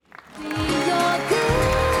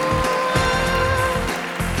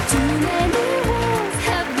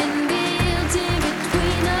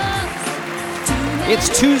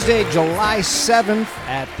It's Tuesday, July 7th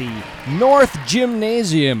at the North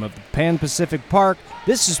Gymnasium of the Pan Pacific Park.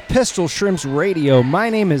 This is Pistol Shrimps Radio. My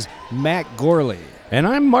name is Matt Gorley. And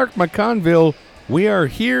I'm Mark McConville. We are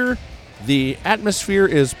here. The atmosphere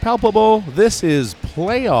is palpable. This is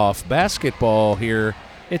playoff basketball here.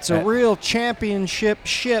 It's a real championship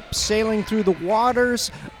ship sailing through the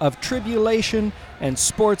waters of tribulation and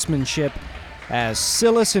sportsmanship as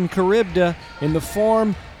Scylla and Charybdis, in the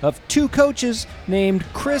form of two coaches named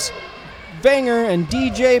Chris Vanger and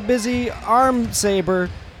DJ Busy Armsaber,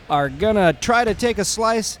 are gonna try to take a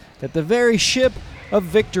slice at the very ship of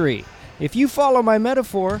victory. If you follow my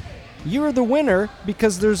metaphor, you're the winner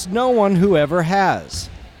because there's no one who ever has.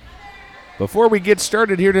 Before we get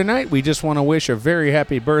started here tonight, we just want to wish a very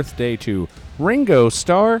happy birthday to Ringo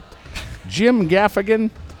Starr, Jim Gaffigan,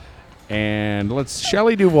 and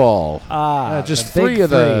Shelley Duvall. Just three of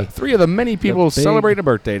the many people celebrating a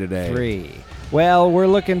birthday today. Three. Well, we're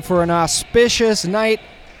looking for an auspicious night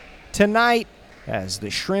tonight as the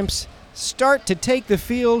Shrimps start to take the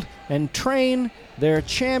field and train their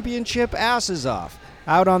championship asses off.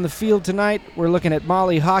 Out on the field tonight, we're looking at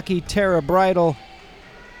Molly Hockey, Tara Bridle.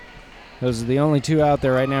 Those are the only two out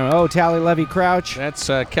there right now. Oh, Tally Levy Crouch. That's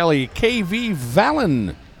Kelly K.V.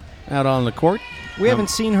 Vallon out on the court. We haven't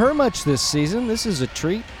seen her much this season. This is a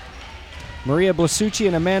treat. Maria Blasucci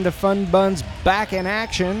and Amanda Funbuns back in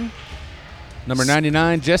action. Number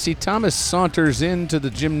 99, Jesse Thomas, saunters into the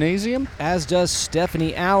gymnasium. As does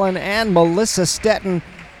Stephanie Allen and Melissa Stetton.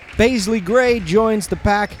 Paisley Gray joins the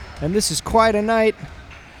pack, and this is quite a night.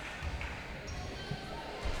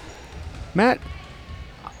 Matt,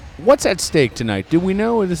 what's at stake tonight? Do we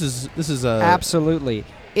know this is a... Absolutely.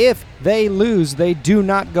 If they lose, they do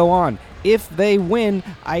not go on. If they win,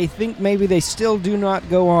 I think maybe they still do not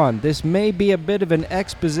go on. This may be a bit of an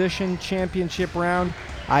exposition championship round.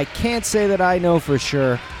 I can't say that I know for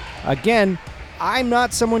sure. Again, I'm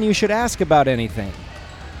not someone you should ask about anything.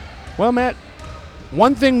 Well, Matt,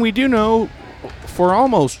 one thing we do know for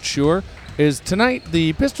almost sure is tonight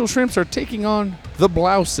the Pistol Shrimps are taking on the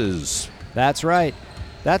Blouses. That's right.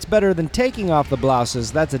 That's better than taking off the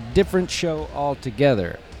Blouses. That's a different show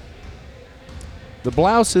altogether. The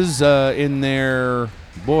Blouses in their...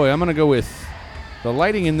 Boy, I'm going to go with the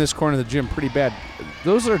lighting in this corner of the gym pretty bad.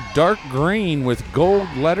 Those are dark green with gold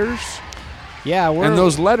letters. Yeah, and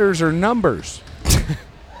those letters are numbers.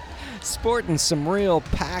 Sporting some real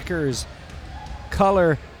Packers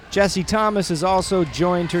color. Jesse Thomas has also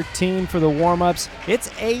joined her team for the warm-ups.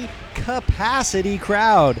 It's a capacity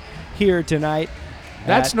crowd here tonight.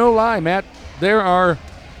 That's no lie, Matt. There are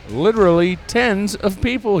literally tens of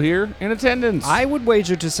people here in attendance. I would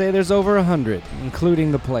wager to say there's over 100,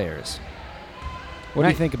 including the players. What do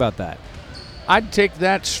you think about that? I'd take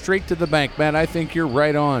that straight to the bank, Matt. I think you're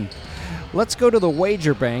right on. Let's go to the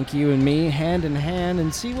wager bank, you and me, hand in hand,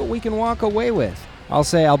 and see what we can walk away with. I'll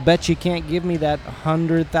say, I'll bet you can't give me that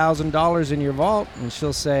 $100,000 in your vault. And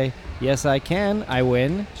she'll say, yes, I can. I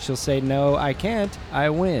win. She'll say, no, I can't. I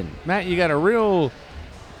win. Matt, you got a real...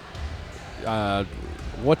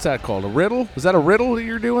 what's that called? A riddle? Is that a riddle that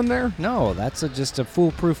you're doing there? No, that's just a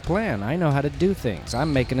foolproof plan. I know how to do things.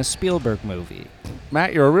 I'm making a Spielberg movie.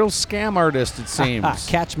 Matt, you're a real scam artist, it seems.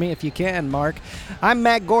 Catch me if you can, Mark. I'm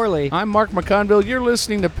Matt Gorley. I'm Mark McConville. You're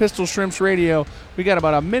listening to Pistol Shrimps Radio. We got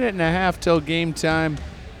about a minute and a half till game time.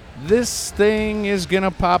 This thing is going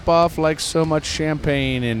to pop off like so much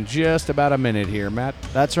champagne in just about a minute here, Matt.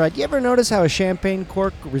 That's right. You ever notice how a champagne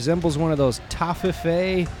cork resembles one of those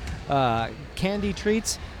toffee candy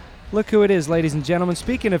treats? Look who it is, ladies and gentlemen.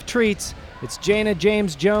 Speaking of treats, it's Jana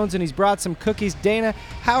James Jones, and he's brought some cookies. Dana,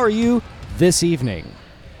 how are you this evening?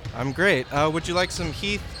 I'm great. Would you like some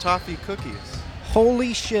Heath toffee cookies?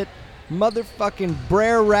 Holy shit, motherfucking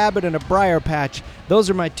Brer Rabbit and a Briar Patch. Those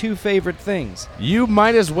are my two favorite things. You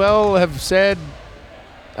might as well have said,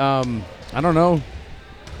 I don't know,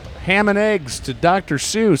 ham and eggs to Dr.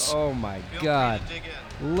 Seuss. Oh, my God.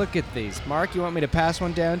 Look at these. Mark, you want me to pass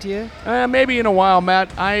one down to you? Maybe in a while,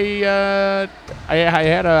 Matt. I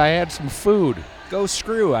had some food. Go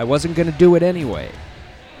screw. I wasn't going to do it anyway.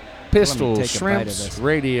 Pistol Shrimps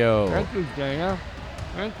Radio. Thank you, Dana.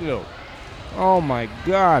 Thank you. Oh, my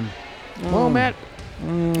God. Well, Matt,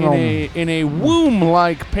 in a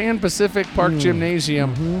womb-like Pan Pacific Park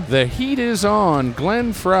Gymnasium, the heat is on.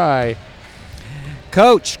 Glenn Fry.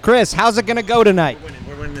 Coach, Chris, how's it going to go tonight?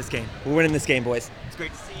 We're winning this game. We're winning this game, boys. It's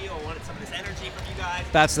great to see you. I wanted some of this energy from you guys.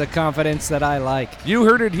 That's the confidence that I like. You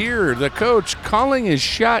heard it here. The coach calling his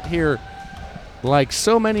shot here like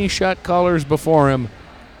so many shot callers before him.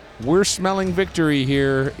 we're smelling victory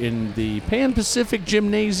here in the Pan Pacific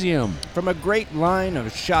Gymnasium. From a great line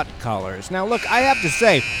of shot callers. Now, look, I have to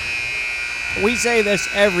say, we say this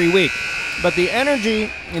every week, but the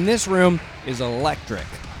energy in this room is electric.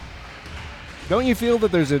 Don't you feel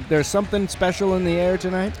that there's something special in the air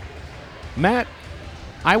tonight? Matt,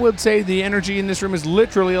 I would say the energy in this room is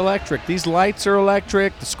literally electric. These lights are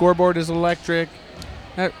electric. The scoreboard is electric.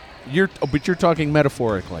 But you're talking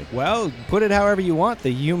metaphorically. Well, put it however you want.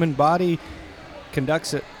 The human body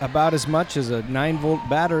conducts it about as much as a 9-volt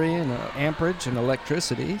battery and amperage and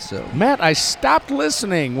electricity. So, Matt, I stopped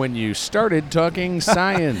listening when you started talking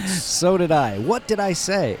science. so did I. What did I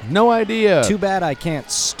say? No idea. Too bad I can't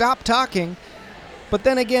stop talking. But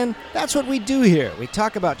then again, that's what we do here. We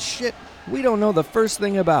talk about shit we don't know the first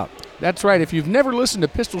thing about. That's right. If you've never listened to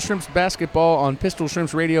Pistol Shrimps basketball on Pistol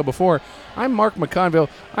Shrimps Radio before, I'm Mark McConville.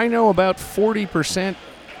 I know about 40%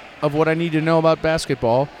 of what I need to know about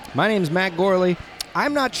basketball. My name's Matt Gorley.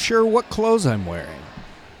 I'm not sure what clothes I'm wearing.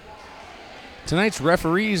 Tonight's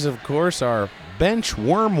referees, of course, are Bench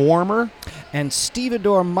Worm Warmer and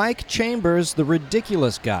stevedore Mike Chambers, the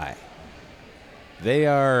ridiculous guy. They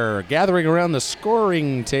are gathering around the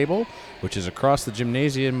scoring table, which is across the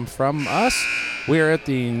gymnasium from us. We are at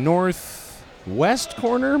the northwest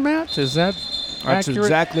corner, Matt. Is that That's accurate?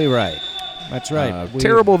 exactly right. That's right.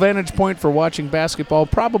 Terrible vantage point for watching basketball.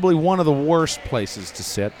 Probably one of the worst places to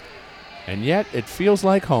sit. And yet, it feels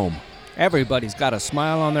like home. Everybody's got a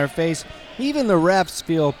smile on their face. Even the refs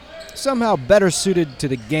feel somehow better suited to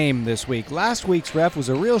the game this week. Last week's ref was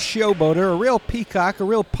a real showboater, a real peacock, a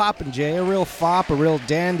real popinjay, a real fop, a real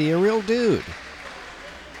dandy, a real dude.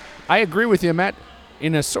 I agree with you, Matt.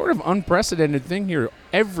 In a sort of unprecedented thing here,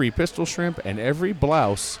 every Pistol Shrimp and every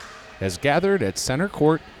blouse has gathered at center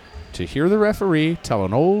court to hear the referee tell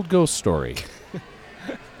an old ghost story.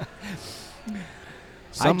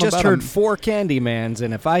 I just heard 4 Candymans,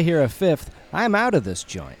 and if I hear a 5th, I'm out of this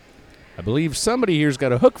joint. I believe somebody here's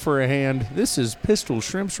got a hook for a hand. This is Pistol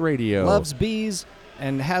Shrimps Radio. Loves bees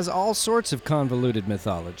and has all sorts of convoluted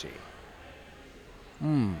mythology.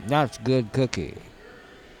 That's good cookie.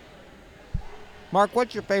 Mark,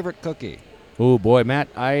 what's your favorite cookie? Oh boy, Matt,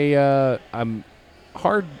 I'm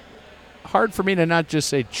hard for me to not just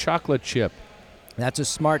say chocolate chip. That's a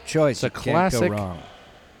smart choice. It's a classic. Can't go wrong.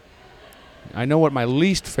 I know what my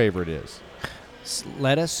least favorite is.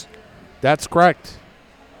 Lettuce? That's correct.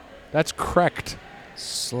 That's correct.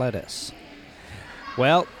 Lettuce.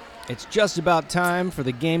 Well, it's just about time for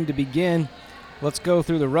the game to begin. Let's go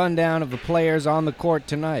through the rundown of the players on the court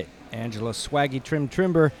tonight. Angela Swaggy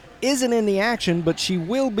Trimber isn't in the action, but she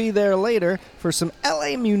will be there later for some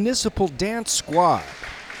LA Municipal Dance Squad.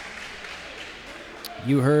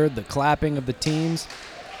 You heard the clapping of the teams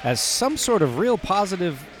as some sort of real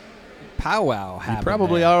positive powwow happened. You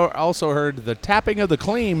probably also heard the tapping of the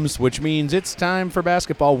cleams, which means it's time for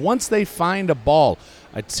basketball. Once they find a ball,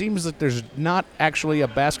 it seems that there's not actually a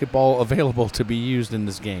basketball available to be used in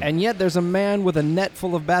this game. And yet there's a man with a net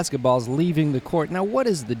full of basketballs leaving the court. Now, what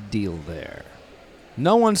is the deal there?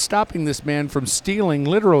 No one's stopping this man from stealing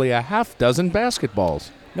literally a half dozen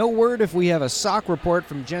basketballs. No word if we have a sock report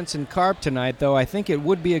from Jensen Karp tonight, though I think it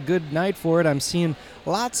would be a good night for it. I'm seeing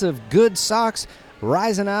lots of good socks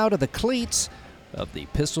rising out of the cleats of the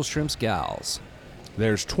Pistol Shrimps gals.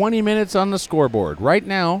 There's 20 minutes on the scoreboard. Right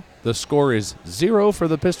now, the score is 0 for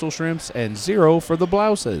the Pistol Shrimps and 0 for the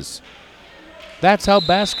Blouses. That's how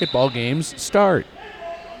basketball games start.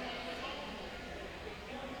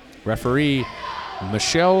 Referee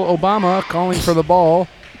Michelle Obama calling for the ball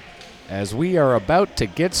as we are about to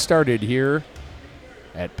get started here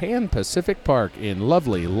at Pan Pacific Park in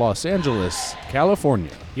lovely Los Angeles,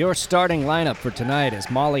 California. Your starting lineup for tonight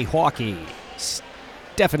is Molly Hawkey,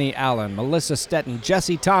 Stephanie Allen, Melissa Stetton,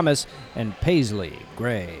 Jesse Thomas, and Paisley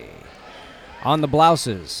Gray. On the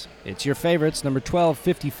Blouses, it's your favorites, number 12,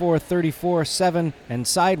 54, 34, 7, and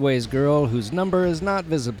Sideways Girl, whose number is not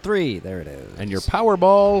visible. 3, there it is. And your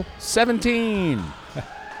Powerball, 17.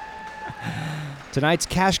 Tonight's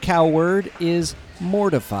cash cow word is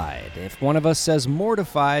mortified. If one of us says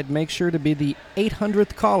mortified, make sure to be the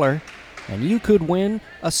 800th caller, and you could win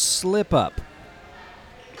a slip-up.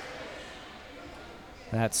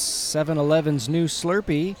 That's 7-Eleven's new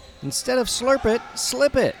Slurpee. Instead of slurp it,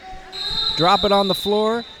 slip it. Drop it on the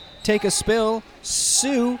floor, take a spill,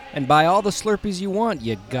 sue, and buy all the Slurpees you want,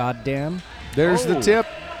 you goddamn. There's the tip.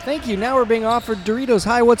 Thank you. Now we're being offered Doritos.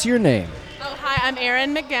 Hi, what's your name? Oh, hi, I'm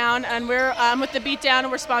Erin McGowan, and we're with the Beatdown,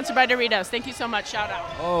 and we're sponsored by Doritos. Thank you so much. Shout out.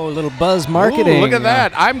 Oh, a little buzz marketing. Ooh, look at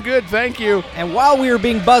that. I'm good, thank you. And while we were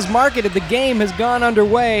being buzz marketed, the game has gone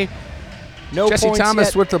underway. No Jesse points Thomas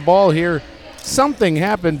yet. with the ball here. Something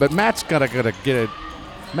happened, but Matt's got to get it.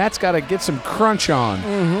 Matt's got to get some crunch on.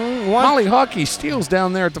 Mm-hmm. Molly Hockey steals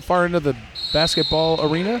down there at the far end of the basketball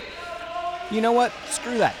arena. You know what?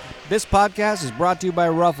 Screw that. This podcast is brought to you by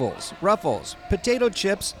Ruffles. Ruffles, potato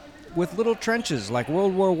chips with little trenches like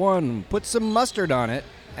World War I. Put some mustard on it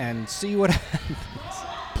and see what happens.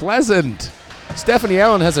 Pleasant. Stephanie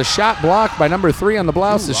Allen has a shot blocked by number 3 on the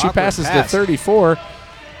blouse as she awkward passes to pass. 34.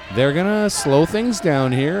 They're going to slow things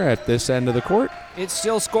down here at this end of the court. It's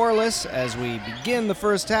still scoreless as we begin the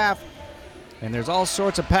first half, and there's all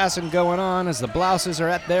sorts of passing going on as the Blouses are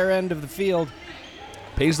at their end of the field.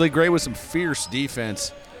 Paisley Gray with some fierce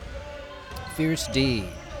defense. Fierce D.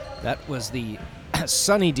 That was the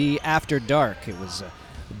Sunny D after dark. It was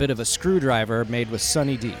a bit of a screwdriver made with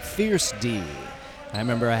Sunny D. Fierce D. I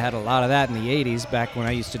remember I had a lot of that in the 80s back when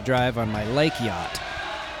I used to drive on my lake yacht.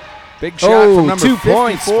 Big shot from number 2 54.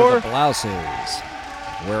 points for the Blouses.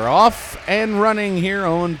 We're off and running here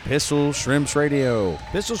on Pistol Shrimps Radio.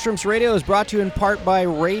 Pistol Shrimps Radio is brought to you in part by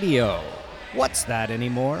Radio. What's that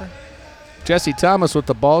anymore? Jessie Thomas with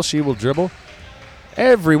the ball. She will dribble.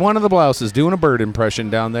 Every one of the Blouses doing a bird impression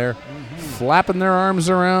down there, flapping their arms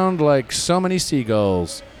around like so many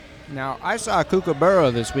seagulls. Now, I saw a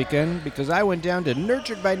kookaburra this weekend because I went down to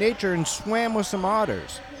Nurtured by Nature and swam with some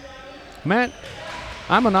otters. Matt,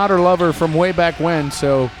 I'm an otter lover from way back when,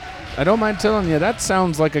 so I don't mind telling you, that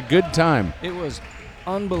sounds like a good time. It was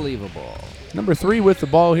unbelievable. Number 3 with the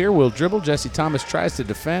ball here will dribble. Jessie Thomas tries to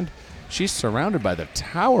defend. She's surrounded by the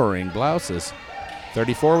towering Blouses.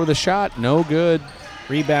 34 with a shot, no good.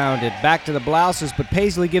 Rebounded back to the Blouses, but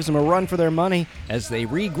Paisley gives them a run for their money as they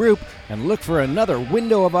regroup and look for another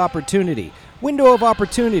window of opportunity. Window of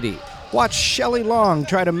opportunity. Watch Shelley Long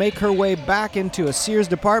try to make her way back into a Sears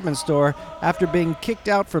department store after being kicked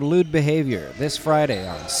out for lewd behavior this Friday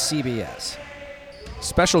on CBS.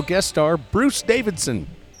 Special guest star Bruce Davidson.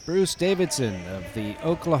 Bruce Davidson of the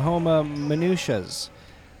Oklahoma Minutias.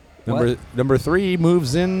 Number 3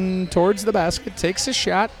 moves in towards the basket, takes a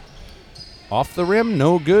shot. Off the rim,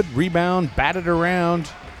 no good. Rebound, batted around.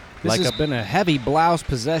 This has been a heavy Blouse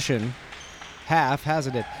possession half,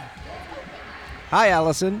 hasn't it? Hi,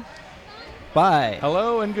 Allison. Bye.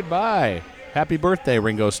 Hello and goodbye. Happy birthday,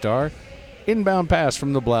 Ringo Starr. Inbound pass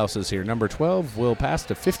from the Blouses here. Number 12 will pass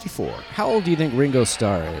to 54. How old do you think Ringo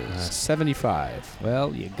Starr is? 75.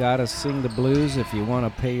 Well, you gotta sing the blues if you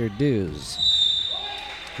want to pay your dues.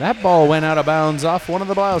 That ball went out of bounds off one of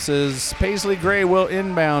the Blouses. Paisley Gray will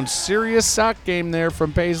inbound. Serious sock game there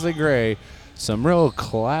from Paisley Gray. Some real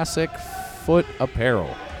classic foot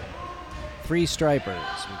apparel. 3 stripers,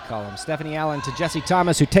 we call them. Stephanie Allen to Jessie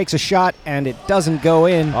Thomas, who takes a shot, and it doesn't go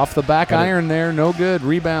in. Off the back iron there, no good.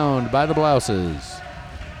 Rebound by the Blouses.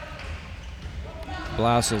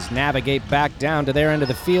 Blouses navigate back down to their end of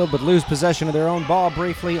the field, but lose possession of their own ball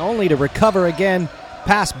briefly, only to recover again.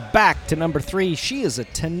 Pass back to number 3. She is a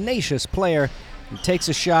tenacious player and takes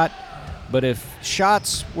a shot, but if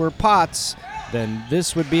shots were pots, then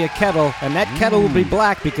this would be a kettle, and that kettle would be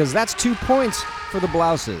black because that's 2 points for the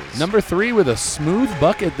Blouses. Number 3 with a smooth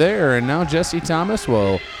bucket there, and now Jessie Thomas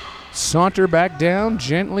will saunter back down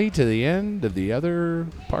gently to the end of the other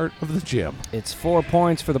part of the gym. It's 4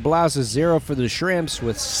 points for the Blouses, 0 for the Shrimps,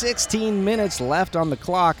 with 16 minutes left on the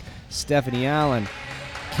clock. Stephanie Allen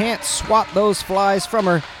can't swat those flies from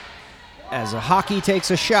her as a Hockey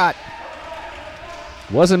takes a shot.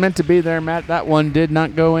 Wasn't meant to be there, Matt. That one did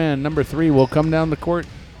not go in. Number 3 will come down the court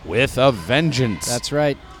with a vengeance. That's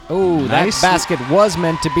right. Oh, Nice. that basket was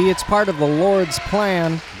meant to be. It's part of the Lord's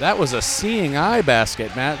plan. That was a seeing eye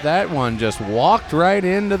basket, Matt. That one just walked right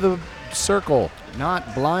into the circle.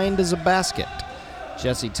 Not blind as a basket.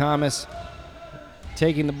 Jessie Thomas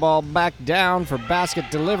taking the ball back down for basket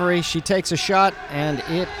delivery. She takes a shot, and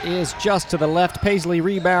it is just to the left. Paisley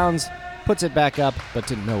rebounds, puts it back up, but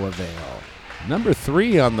to no avail. Number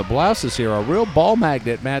 3 on the Blouses here, a real ball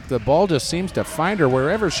magnet, Matt. The ball just seems to find her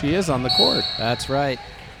wherever she is on the court. That's right.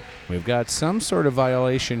 We've got some sort of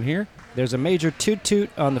violation here. There's a major toot-toot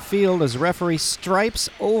on the field as referee stripes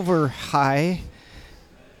over high.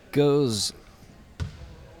 Goes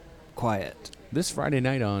quiet. This Friday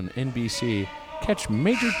night on NBC, catch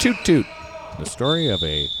Major Toot Toot, the story of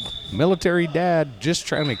a military dad just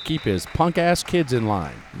trying to keep his punk-ass kids in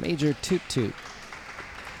line. Major toot-toot.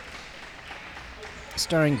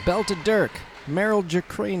 Starring Belta Dirk, Meryl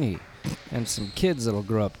Jacraney, and some kids that'll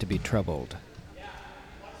grow up to be troubled.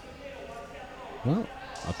 Well,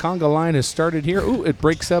 a conga line has started here. Ooh, it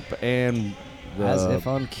breaks up, and As if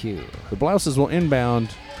on cue. the Blouses will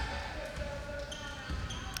inbound.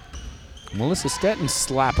 Melissa Stetton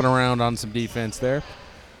slapping around on some defense there.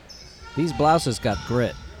 These Blouses got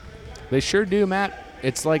grit. They sure do, Matt.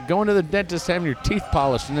 It's like going to the dentist having your teeth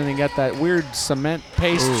polished, and then you got that weird cement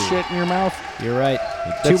paste shit in your mouth. You're right.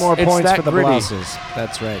 It's 2 more points that for the gritty. Blouses.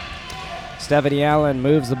 That's right. Stephanie Allen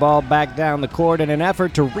moves the ball back down the court in an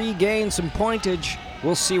effort to regain some pointage.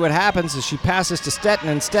 We'll see what happens as she passes to Stetton,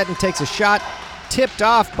 and Stetton takes a shot, tipped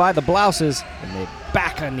off by the Blouses, and they're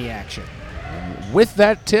back on the action. With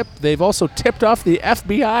that tip, they've also tipped off the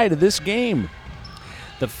FBI to this game.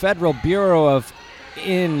 The Federal Bureau of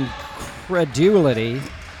Incredulity.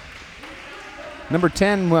 Number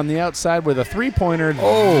 10 on the outside with a three-pointer.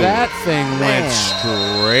 Oh, that thing man. went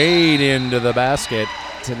straight into the basket.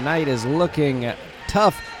 Tonight is looking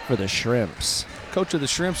tough for the Shrimps. Coach of the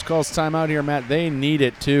Shrimps calls timeout here, Matt. They need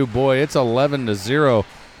it too. Boy, it's 11-0.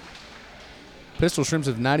 Pistol Shrimps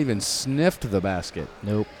have not even sniffed the basket.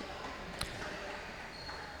 Nope.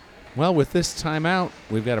 Well, with this timeout,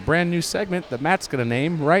 we've got a brand new segment that Matt's going to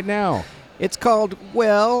name right now. It's called,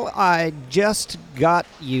 Well, I Just Got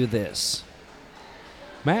You This.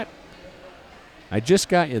 Matt, I just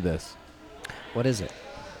got you this. What is it?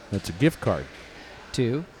 That's a gift card.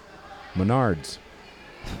 2. Menards.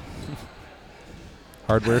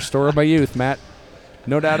 Hardware store of my youth, Matt.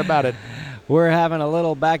 No doubt about it. We're having a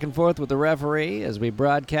little back and forth with the referee as we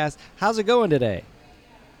broadcast. How's it going today?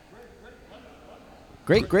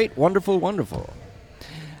 Great, wonderful.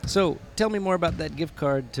 So, tell me more about that gift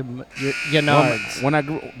card to Menards.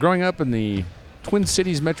 When growing up in the Twin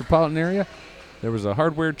Cities metropolitan area, there was a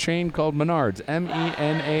hardware chain called Menards,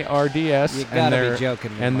 Menards. You gotta be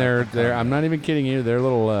joking me, And Mark they're I'm not even kidding you. Their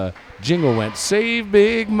little jingle went, "Save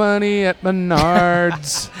big money at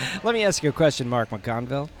Menards." Let me ask you a question, Mark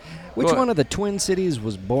McConville. Which Go ahead. one of the Twin Cities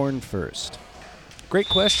was born first? Great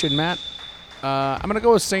question, Matt. I'm going to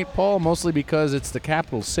go with St. Paul mostly because it's the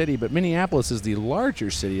capital city, but Minneapolis is the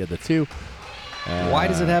larger city of the two. Why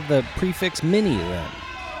does it have the prefix mini then?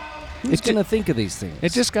 Who's It's going to think of these things?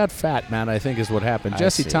 It just got fat, Matt, I think is what happened. I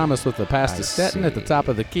Jesse see. Thomas with the pass to I Stetton at the see. top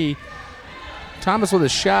of the key. Thomas with a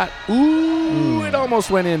shot. Ooh, it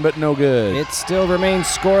almost went in, but no good. It still remains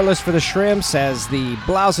scoreless for the Shrimps as the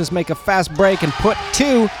Blouses make a fast break and put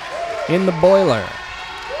 2 in the boiler.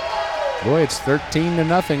 Boy, it's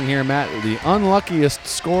 13-0 here, Matt. The unluckiest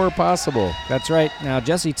score possible. That's right. Now,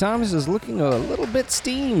 Jesse Thomas is looking a little bit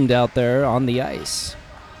steamed out there on the ice.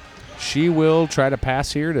 She will try to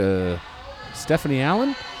pass here to Stephanie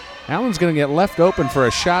Allen. Allen's going to get left open for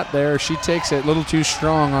a shot there. She takes it a little too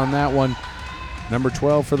strong on that one. Number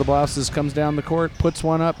 12 for the Blouses comes down the court, puts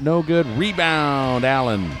one up, no good. Rebound,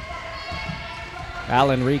 Allen.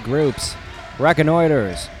 Allen regroups,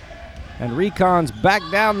 reconnoiters, and recons back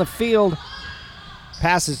down the field.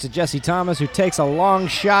 Passes to Jesse Thomas, who takes a long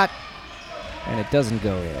shot, and it doesn't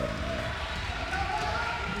go in.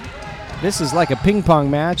 This is like a ping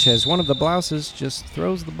pong match as one of the Blouses just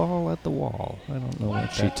throws the ball at the wall. I don't know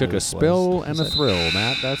what She that took a move spill was. and Was a that- thrill,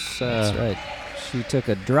 Matt. That's right. She took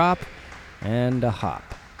a drop and a hop.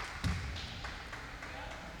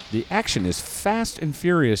 The action is fast and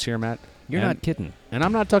furious here, Matt. You're And- not kidding. And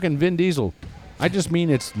I'm not talking Vin Diesel. I just mean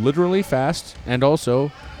it's literally fast, and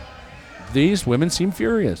also these women seem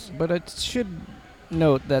furious. But it should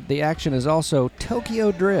note that the action is also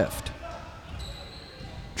Tokyo Drift.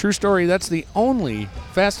 True story, that's the only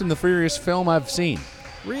Fast and the Furious film I've seen.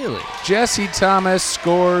 Really? Jesse Thomas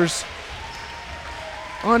scores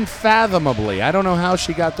unfathomably. I don't know how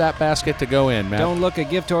she got that basket to go in, Matt. Don't look a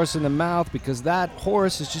gift horse in the mouth because that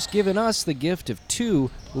horse has just given us the gift of 2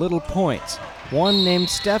 little points. One named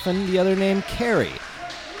Stefan, the other named Carrie.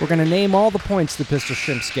 We're going to name all the points the Pistol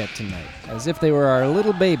Shrimps get tonight, as if they were our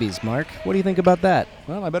little babies, Mark. What do you think about that?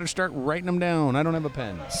 Well, I better start writing them down. I don't have a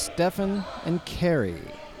pen. Stefan and Carrie.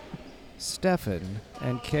 Stefan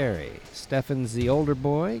and Carrie. Stefan's the older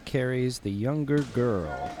boy, Carrie's the younger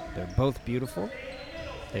girl. They're both beautiful.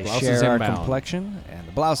 They Blouses share our inbound. complexion, and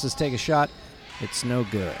the Blouses take a shot. It's no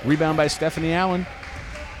good. Rebound by Stephanie Allen.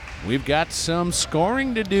 We've got some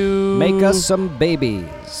scoring to do. Make us some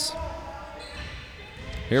babies.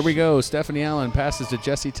 Here we go. Stephanie Allen passes to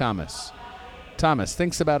Jesse Thomas. Thomas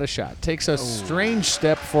thinks about a shot, takes a strange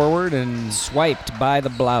step forward, and Swiped by the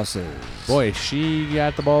Blouses. boy, she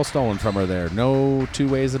got the ball stolen from her there. No two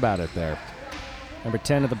ways about it there. Number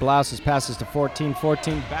 10 of the Blouses passes to 14.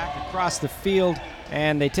 14 back across the field,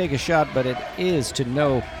 and they take a shot, but it is to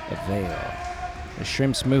no avail. The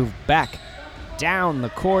Shrimps move back down the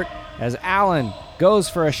court as Allen goes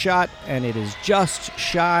for a shot, and it is just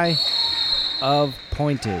shy of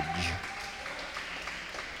pointage.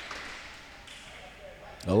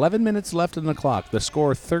 11 minutes left in the clock. The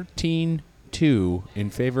score 13-2 in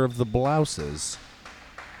favor of the Blouses.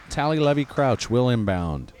 Tally Levy Crouch will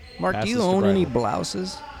inbound. Mark, do Passes you to own any Breiler.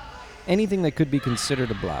 blouses? anything that could be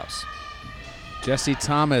considered a blouse. Jesse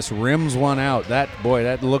Thomas rims one out. That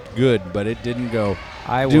looked good, but it didn't go.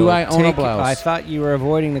 Do I own a blouse? I thought you were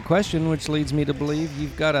avoiding the question, which leads me to believe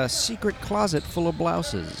you've got a secret closet full of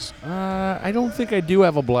blouses. I don't think I do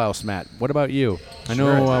have a blouse, Matt. What about you? I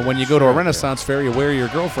know Sure. when you go to a Renaissance fair, you wear your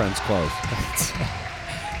girlfriend's clothes.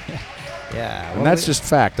 Yeah. And that's just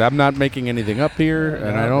fact. I'm not making anything up here,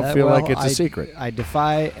 and I don't feel like it's a secret. I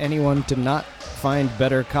defy anyone to not find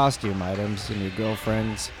better costume items in your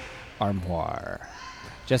girlfriend's armoire.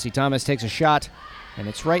 Jesse Thomas takes a shot, and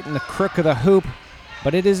it's right in the crook of the hoop,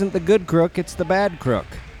 but it isn't the good crook, it's the bad crook.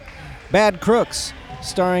 Bad Crooks,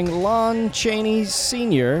 starring Lon Chaney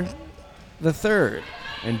Sr. the third,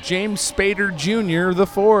 And James Spader Jr. the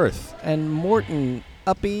fourth. and Morton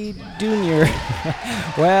Uppy Jr.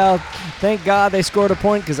 Well, thank God they scored a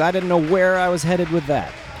point because I didn't know where I was headed with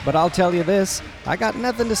that. But I'll tell you this, I got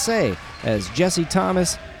nothing to say as Jesse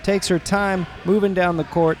Thomas takes her time moving down the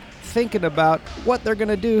court, thinking about what they're going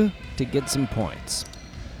to do to get some points.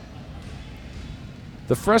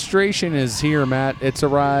 The frustration is here, Matt. It's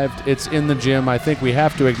arrived. It's in the gym. I think we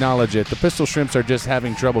have to acknowledge it. The Pistol Shrimps are just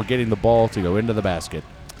having trouble getting the ball to go into the basket.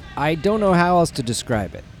 I don't know how else to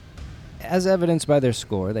describe it. As evidenced by their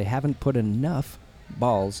score, they haven't put enough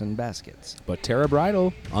balls in baskets. But Tara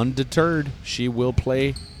Bridle, undeterred, she will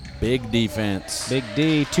play big defense. Big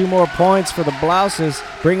D, 2 more points for the Blouses,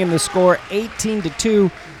 bringing the score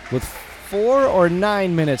 18-2 with 4 or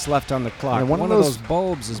 9 minutes left on the clock. And one one of of those those-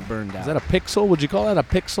 bulbs is burned out. Is that a pixel? Would you call that a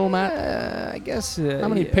pixel, Matt? I guess. How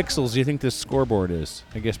many yeah. pixels do you think this scoreboard is?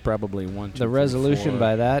 I guess probably 1, 2, The 3, resolution 4.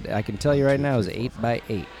 by that, I can tell you right now, is 8 by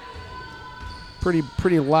 8.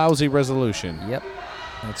 Pretty lousy resolution. Yep,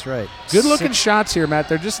 that's right. Good looking shots here, Matt.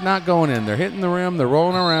 They're just not going in. They're hitting the rim. They're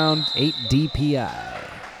rolling around. 8 DPI.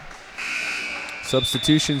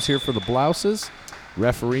 Substitutions here for the Blouses.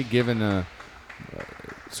 Referee giving a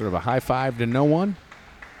sort of a high five to no one.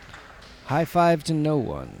 High five to no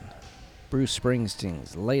one. Bruce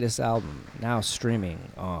Springsteen's latest album, now streaming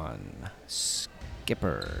on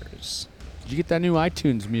Skippers. Did you get that new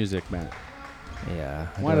iTunes music, Matt? Yeah,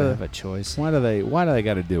 I Why don't do- have a choice. Why do they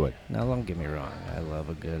got to do it? Now, don't get me wrong. I love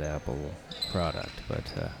a good Apple product, but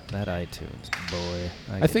that iTunes, boy.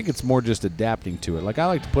 I think it's more just adapting to it. Like I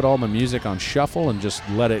like to put all my music on shuffle and just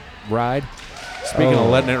let it ride. Speaking Oh. of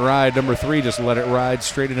letting it ride, number 3, just let it ride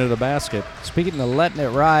straight into the basket. Speaking of letting it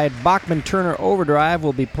ride, Bachman Turner Overdrive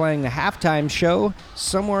will be playing the halftime show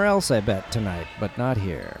somewhere else, I bet, tonight, but not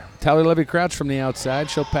here. Tally Levy Crouch from the outside.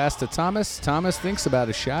 She'll pass to Thomas. Thomas thinks about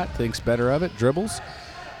a shot, thinks better of it, dribbles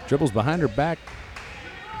behind her back.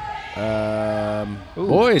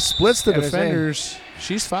 Boy, splits the Got his defenders.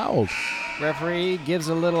 She's fouled. Referee gives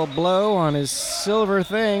a little blow on his silver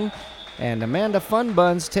thing, and Amanda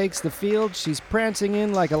Funbuns takes the field. She's prancing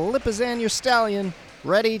in like a Lipizzaner stallion,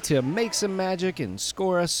 ready to make some magic and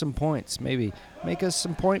score us some points. Maybe make us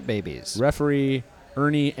some point babies. Referee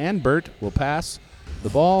Ernie Anbert will pass the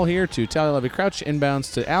ball here to Tally Levy Crouch.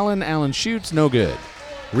 Inbounds to Allen. Allen shoots. No good.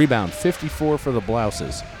 Rebound 54 for the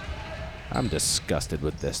Blouses. I'm disgusted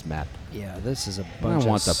with this, Matt. Yeah, this is a I bunch don't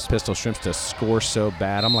want of the Pistol Shrimps to score so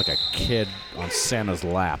bad. I'm like a kid on Santa's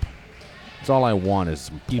lap. That's all I want is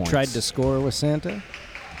some You points. tried to score with Santa?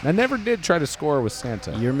 I never did try to score with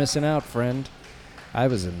Santa. You're missing out, friend. I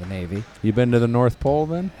was in the Navy. You been to the North Pole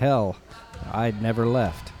then? Hell, I'd never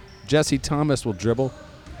left. Jesse Thomas will dribble.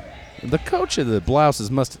 The coach of the Blouses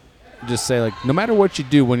must just say, like, no matter what you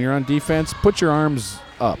do when you're on defense, put your arms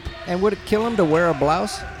up. And would it kill him to wear a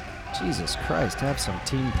blouse? Jesus Christ, have some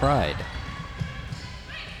team pride.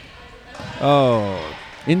 Oh,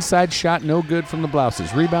 Inside shot, no good from the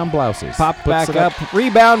Blouses. Rebound Blouses. popped Puts back it up.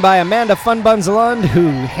 Rebound by Amanda Funbuns-Lund, who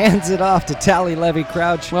hands it off to Tally Levy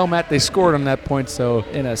Crouch Well, Matt, they scored on that point, so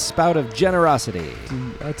in a spout of generosity.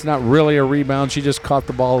 that's not really a rebound. She just caught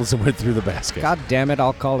the ball as it went through the basket. God damn it,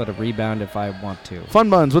 I'll call it a rebound if I want to.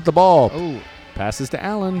 Fun Buns with the ball. Oh, Passes to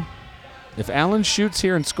Allen. If Allen shoots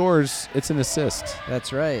here and scores, it's an assist.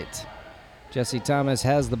 that's right. Jesse Thomas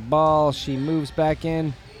has the ball. She moves back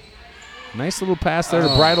in. Nice little pass there to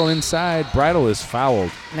Bridle inside. Bridle is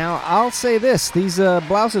fouled. Now, I'll say this. These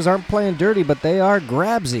blouses aren't playing dirty, but they are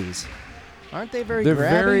grabsies. Aren't they very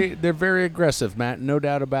grabby? They're very aggressive, Matt. No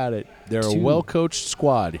doubt about it. They're a 2 well-coached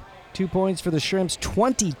squad. 2 points for the Shrimps,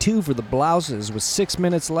 22 for the Blouses with 6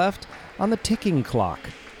 minutes left on the ticking clock.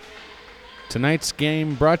 Tonight's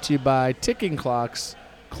game brought to you by ticking clocks.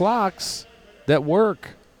 Clocks that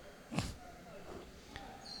work.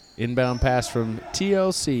 Inbound pass from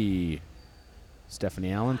TLC.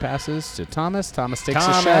 Stephanie Allen passes to Thomas. Thomas takes a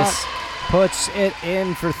Thomas shot. puts it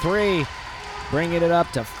in for 3, bringing it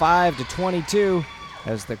up to 5-22.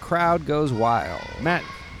 as the crowd goes wild. Matt,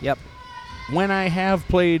 Yep. when I have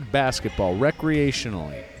played basketball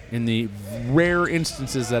recreationally, in the rare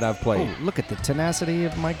instances that I've played, Oh, look at the tenacity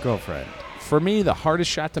of my girlfriend. for me, the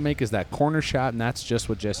hardest shot to make is that corner shot, and that's just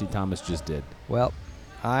what Jesse Thomas just did. Well,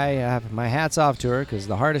 I have my hats off to her because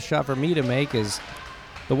the hardest shot for me to make is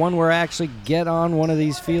the one where I actually get on one of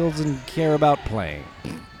these fields and care about playing.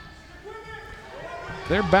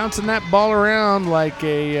 They're bouncing that ball around like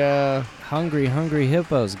a, Hungry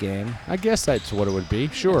Hippos game. I guess that's what it would be.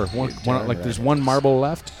 Sure. You're darn Like right there's it one is. marble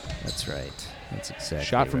left. That's right. That's exactly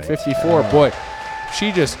Shot from right. 54. Boy,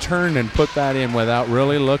 she just turned and put that in without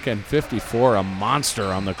really looking. 54, a monster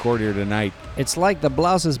on the court here tonight. It's like the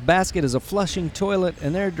Blouses basket is a flushing toilet,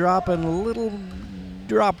 and they're dropping little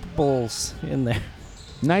droppables in there.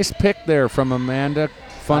 Nice pick there from Amanda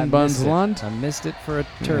Fun Buns Lund. I missed it for a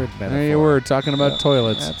turd metaphor. There you were, talking about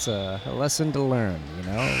toilets. That's a lesson to learn,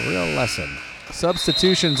 a real lesson.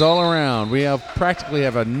 Substitutions all around. We practically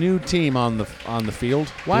have a new team on the field.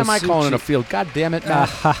 Why am I calling it a field? God damn it, Matt.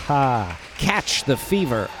 Catch the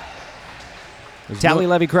fever. There's Tally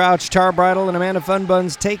no- Levy Crouch, Tar Bridle, and Amanda Fun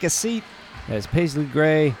Buns take a seat as Paisley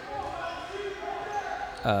Gray,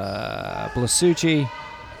 Blasucci,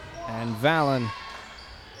 and Valen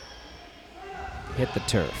hit the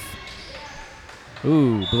turf.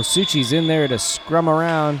 Ooh, Blasucci's in there to scrum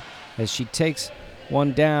around as she takes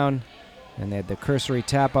one down, and they had the cursory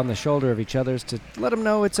tap on the shoulder of each other's to let them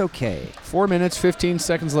know it's okay. 4 minutes, 15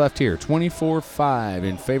 seconds left here. 24-5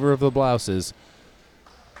 in favor of the Blouses.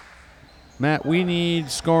 Matt, we need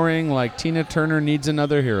scoring like Tina Turner needs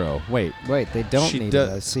another hero. Wait, Wait, they don't She need does-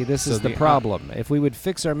 us. See, this so is the the- problem. If we would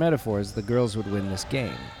fix our metaphors, the girls would win this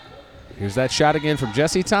game. here's that shot again from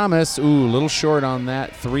Jesse Thomas. Ooh, a little short on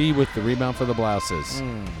that. 3 with the rebound for the Blouses.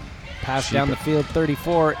 Pass Cheap down it. the field,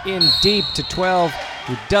 34, in deep to 12,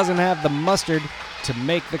 who doesn't have the mustard to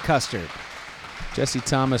make the custard. Jesse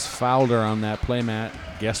Thomas fouled her on that play, Matt.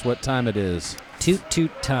 Guess what time it is? Toot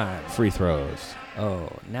toot time. Free throws. Oh,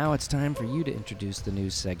 now it's time for you to introduce the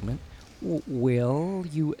news segment. Will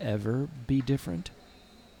you ever be different?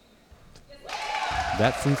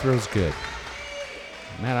 That free throw's good.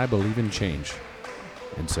 Matt, I believe in change.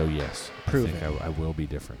 And so, yes, Prove I think it. I will be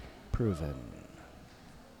different. Proven.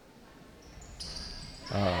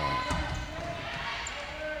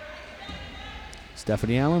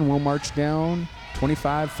 Stephanie Allen will march down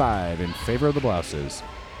 25-5 in favor of the Blouses.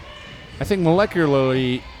 I think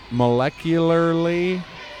molecularly,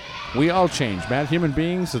 we all change, Matt. Human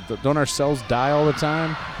beings, don't our cells die all the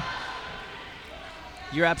time?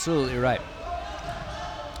 You're absolutely right.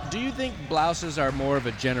 Do you think blouses are more of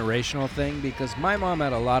a generational thing? Because my mom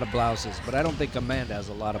had a lot of blouses, but I don't think Amanda has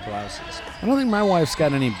a lot of blouses. I don't think my wife's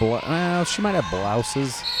got any well, she might have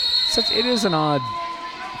blouses. It is an odd,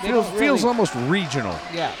 They don't feels really- almost regional.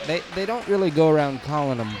 Yeah, they don't really go around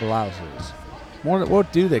calling them blouses.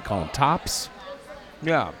 What do they call them? Tops?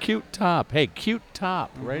 Yeah. Cute top. Hey, cute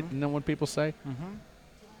top, right? Isn't that what people say? Mm-hmm.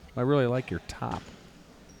 I really like your top.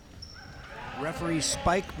 Referee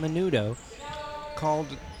Spike Menudo called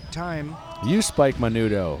time. You spike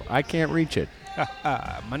Menudo. I can't reach it.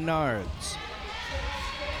 Menards.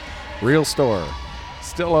 Real store.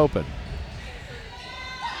 Still open.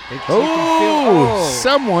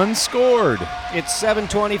 Someone scored. It's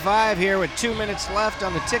 7:25 here with 2 minutes left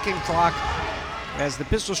on the ticking clock as the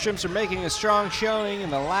Pistol Shrimps are making a strong showing in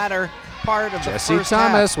the latter part of Jesse the first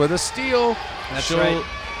Thomas half. with a steal. That's She'll right.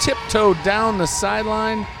 tiptoe down the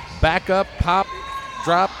sideline, back up, pop,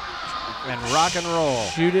 drop, And rock and roll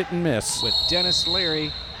shoot it and miss. with Dennis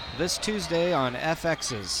Leary this Tuesday on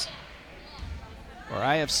FX's or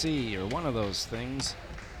IFC or one of those things.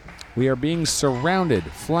 We are being surrounded,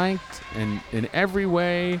 flanked, and in every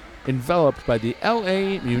way enveloped by the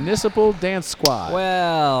LA Municipal Dance Squad.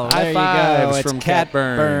 Well, High there you fives go. It's from Kat Kat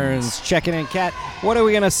Burns. checking in. Kat, what are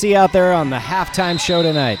we going to see out there on the halftime show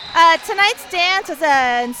tonight? Tonight's dance was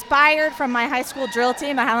inspired from my high school drill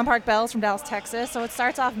team, the Highland Park Bells from Dallas, Texas. So it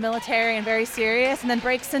starts off military and very serious and then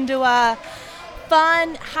breaks into a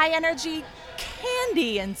fun, high-energy,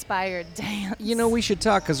 candy-inspired dance. You know, we should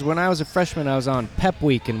talk because when I was a freshman, I was on Pep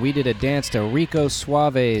Week and we did a dance to Rico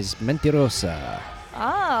Suave's Mentirosa.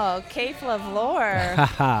 Oh, que flavor.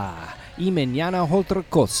 Haha. Y mañana otra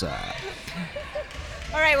cosa.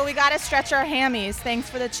 All right, well, we got to stretch our hammies. Thanks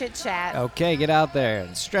for the chit-chat. Okay, get out there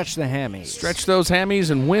and stretch the hammies. Stretch those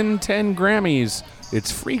hammies and win 10 Grammys.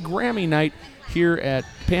 It's free Grammy night here at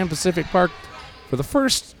Pan Pacific Park for the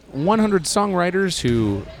first 100 songwriters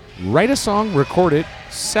who write a song, record it,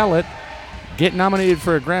 sell it, get nominated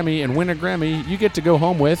for a Grammy, and win a Grammy, you get to go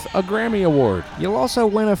home with a Grammy Award. You'll also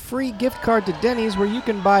win a free gift card to Denny's where you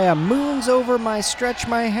can buy a Moons Over My Stretch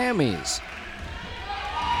My Hammies.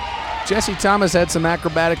 Jesse Thomas had some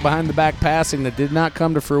acrobatic behind-the-back passing that did not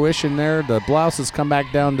come to fruition there. The Blouses come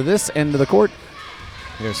back down to this end of the court.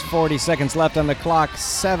 There's 40 seconds left on the clock.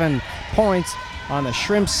 7 points on the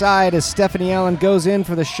Shrimp side as Stephanie Allen goes in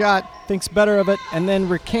for the shot, thinks better of it, and then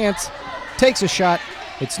recants, takes a shot.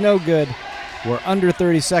 It's no good. We're under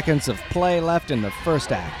 30 seconds of play left in the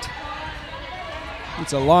first act.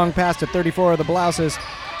 It's a long pass to 34 of the Blouses.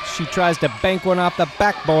 She tries to bank one off the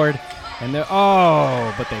backboard. And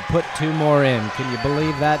but they put 2 more in. Can you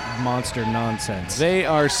believe that monster nonsense? They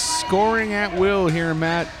are scoring at will here,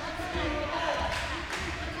 Matt.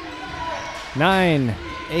 9,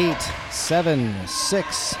 8, 7,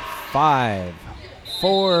 6, 5,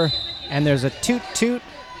 4, and there's a toot-toot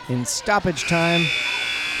in stoppage time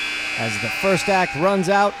as the first act runs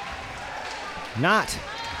out. Not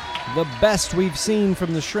the best we've seen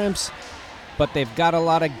from the Shrimps, but they've got a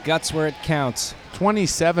lot of guts where it counts.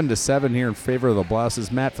 27-7 here in favor of the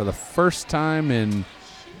Blouses. Matt, for the first time in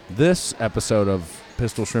this episode of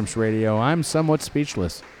Pistol Shrimps Radio, I'm somewhat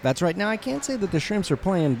speechless. That's right. Now, I can't say that the Shrimps are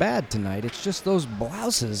playing bad tonight. It's just those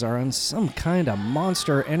Blouses are on some kind of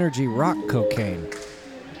monster energy rock cocaine.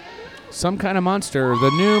 Some kind of monster.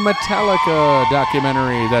 The new Metallica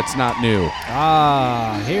documentary that's not new.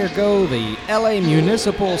 Here go the LA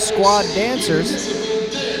Municipal Squad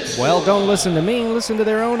dancers. Well, don't listen to me. Listen to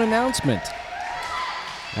their own announcement.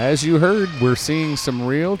 As you heard, we're seeing some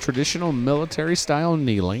real traditional military-style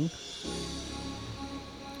kneeling.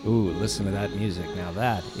 Ooh, listen to that music. Now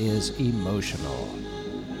that is emotional.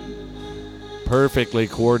 Perfectly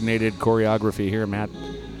coordinated choreography here, Matt.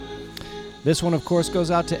 This one, of course, goes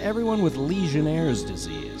out to everyone with Legionnaire's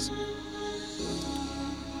disease.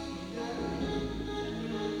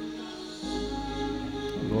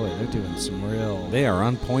 Boy, they're doing some real... They are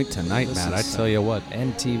on point tonight, Matt. I tell you what.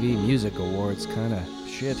 MTV Music Awards kind of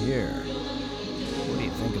shit here. What do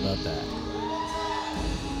you think about that?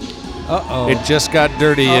 Uh-oh. It just got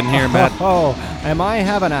dirty in here, Matt. Oh, am I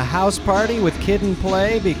having a house party with Kid and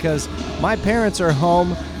Play? Because my parents are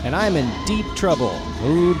home and I'm in deep trouble.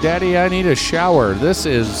 Ooh, Daddy, I need a shower. This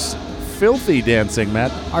is filthy dancing,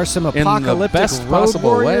 Matt. Are some in the apocalyptic best road possible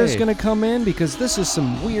warriors way. going to come in? Because this is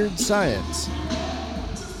some weird science.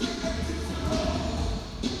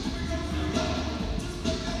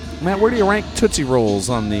 Matt, where do you rank Tootsie Rolls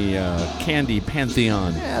on the candy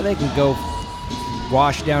pantheon? Yeah, they can go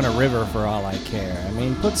wash down a river for all I care. I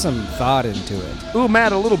mean, put some thought into it. Ooh,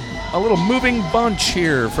 Matt, a little moving bunch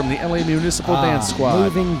here from the LA Municipal Dance Squad.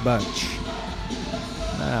 Moving bunch.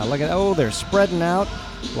 Look at they're spreading out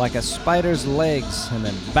like a spider's legs and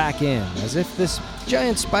then back in, as if this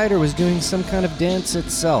giant spider was doing some kind of dance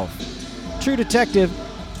itself. True Detective,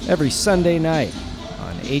 every Sunday night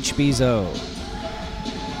on HB's O.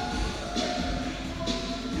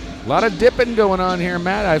 A lot of dipping going on here,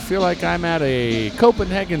 Matt. I feel like I'm at a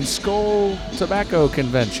Copenhagen Skull Tobacco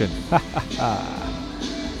Convention.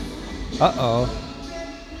 Uh-oh.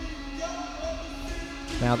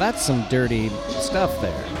 Now that's some dirty stuff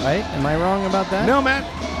there, right? Am I wrong about that? No, Matt.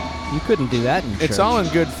 You couldn't do that in church. It's all in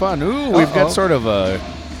good fun. Ooh, we've got sort of a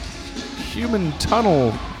human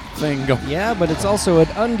tunnel thing going. Yeah, but it's also an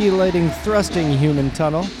undulating, thrusting human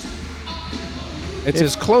tunnel. It's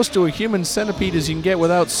as close to a human centipede as you can get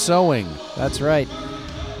without sewing. That's right.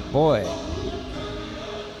 Boy.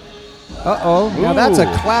 Uh-oh. Now that's a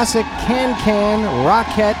classic can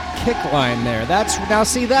Rockette kick line there. That's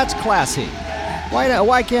classy.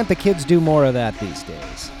 Why can't the kids do more of that these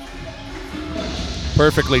days?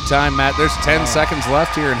 Perfectly timed, Matt. There's 10 seconds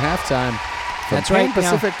left here in halftime from That's right.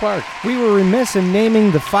 Pacific Park. We were remiss in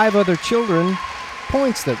naming the 5 other children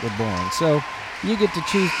points that were born. So you get to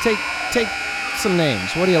choose. Take some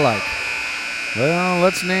names. What do you like? Well,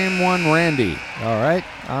 let's name one Randy. All right.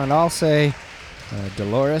 And I'll say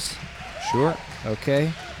Dolores. Sure.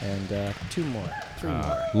 Okay. And 2 more. 3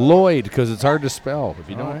 more. Lloyd, because it's hard to spell. If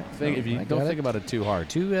you All don't right. think, if you I don't got think it. about it too hard.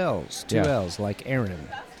 2 L's. 2 Yeah. L's like Aaron.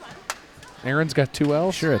 Aaron's got 2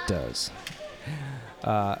 L's? Sure it does.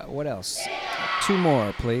 What else? 2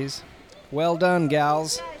 more, please. Well done,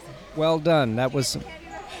 gals. Well done. That was...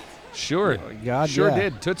 Sure. God, sure yeah.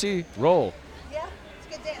 did. Tootsie, roll. Yeah, it's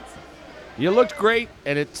a good dance. You looked great,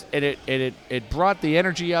 and it brought the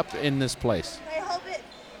energy up in this place. I hope it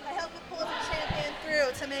pulls the champion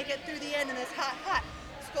through to make it through the end in this hot,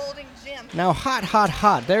 scolding gym. Now, Hot, Hot,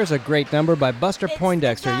 Hot. There's a great number by Buster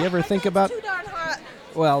Poindexter. You ever think about... Too darn hot.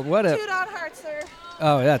 Well, what a... Too darn hot, sir.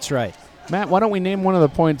 Oh, that's right. Matt, why don't we name one of the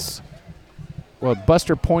points? Well,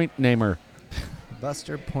 Buster Point Namer.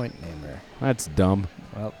 Buster Pointnamer. That's dumb.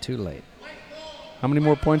 Well, too late. How many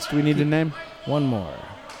more points do we need to name? One more.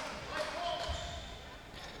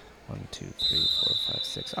 1, 2, 3, 4, 5,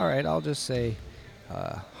 6. All right, I'll just say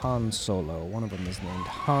Han Solo. One of them is named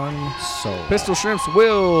Han Solo. Pistol Shrimps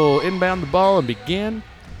will inbound the ball and begin.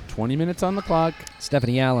 20 minutes on the clock.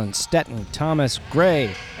 Stephanie Allen, Stetton, Thomas,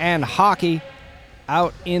 Gray, and Hockey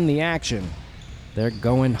out in the action. They're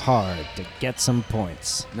going hard to get some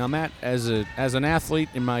points. Now, Matt, as an athlete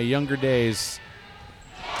in my younger days,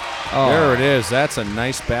 Oh, there it is. That's a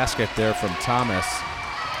nice basket there from Thomas.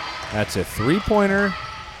 That's a three-pointer,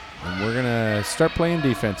 and we're going to start playing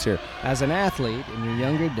defense here. As an athlete in your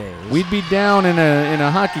younger days, We'd be down in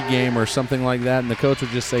a hockey game or something like that, and the coach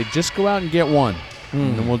would just say, just go out and get one,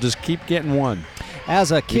 and then we'll just keep getting one.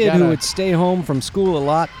 as a kid who gotta- would stay home from school a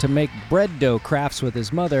lot to make bread dough crafts with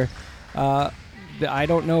his mother, I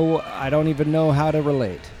don't even know how to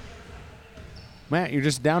relate. Matt, you're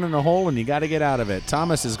just down in a hole, and you got to get out of it.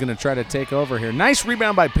 Thomas is going to try to take over here. Nice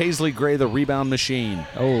rebound by Paisley Gray, the rebound machine.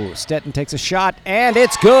 Oh, Stetton takes a shot, and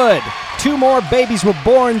it's good. 2 more babies were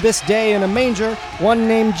born this day in a manger, one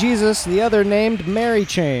named Jesus, the other named Mary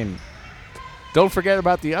Chain. Don't forget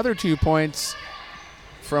about the other 2 points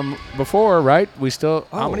from before, right?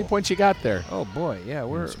 How many points you got there? Oh, boy, yeah,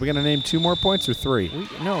 we're... So we going to name 2 more points or 3?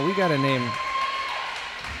 we got to name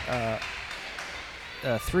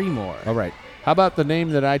 3 more. All right. How about the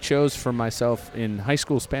name that I chose for myself in high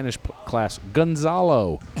school Spanish class,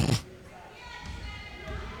 Gonzalo?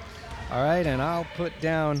 All right, and I'll put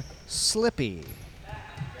down Slippy.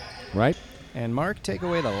 Right? And Mark, take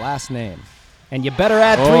away the last name. And you better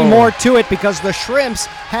add 3 Oh. more to it because the Shrimps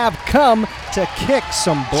have come to kick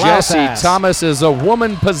some blouse Jesse ass. Thomas is a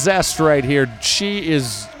woman possessed right here. She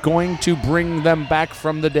is going to bring them back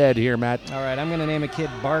from the dead here, Matt. All right, I'm going to name a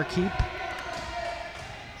kid Barkeep.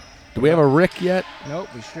 Do we have a Rick yet? Nope,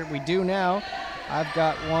 we do now. I've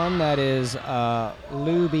got one that is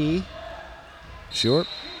Luby. Sure.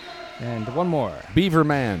 And one more.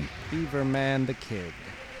 Beaverman. Beaverman the Kid.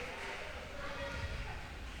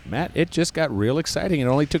 Matt, it just got real exciting. It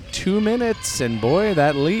only took 2 minutes, and boy,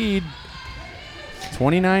 that lead,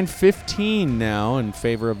 29-15 now in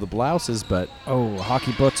favor of the Blouses, but Oh,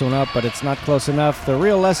 Hockey puts one up, but it's not close enough. The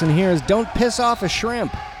real lesson here is don't piss off a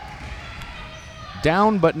shrimp.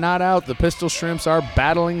 down but not out. The Pistol Shrimps are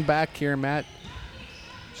battling back here, Matt.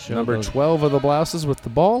 Number 12 of the Blouses with the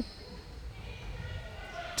ball.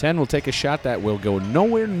 10 will take a shot that will go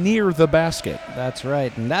nowhere near the basket. That's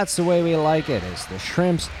right, and that's the way we like it, is the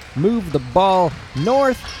Shrimps move the ball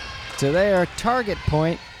north to their target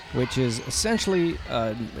point, which is essentially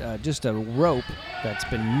just a rope that's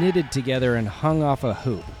been knitted together and hung off a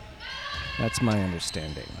hoop. That's my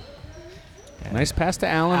understanding. And Nice pass to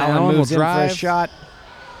Allen. Allen Allen will moves in for a drive. shot,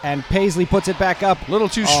 and Paisley puts it back up. A little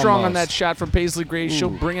too strong on Almost. that shot from Paisley Gray.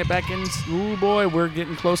 She'll bring it back in. Ooh, boy, we're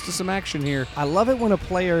getting close to some action here. I love it when a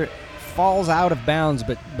player falls out of bounds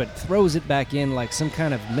but throws it back in like some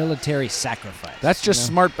kind of military sacrifice. That's just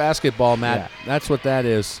you know? smart basketball, Matt. Yeah. That's what that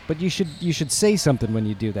is. But you should say something when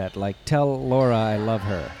you do that, like tell Laura I love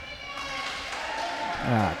her.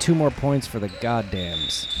 2 more points for the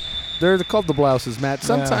goddams. They're called the Blouses, Matt.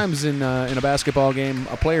 Sometimes in a basketball game,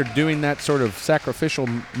 a player doing that sort of sacrificial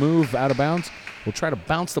move out of bounds will try to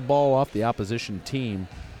bounce the ball off the opposition team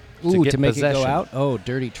Ooh, get to make possession. it go out. Oh,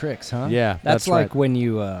 dirty tricks, huh? Yeah, that's that's like right. when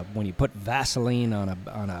you put Vaseline on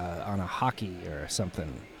a hockey or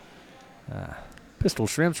something. Pistol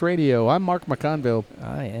Shrimps Radio. I'm Mark McConville.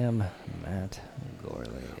 I am Matt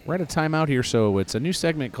Gorley. We're at a timeout here, so it's a new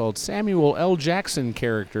segment called Samuel L. Jackson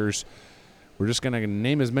Characters. We're just going to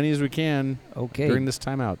name as many as we can Okay. during this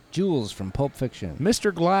timeout. Jules from Pulp Fiction.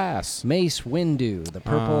 Mr. Glass. Mace Windu, the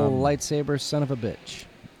purple lightsaber son of a bitch.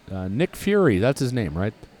 Nick Fury. That's his name,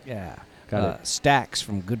 right? Yeah. Got it. Stax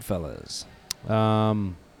from Goodfellas.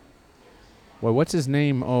 Well, what's his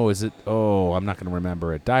name? I'm not going to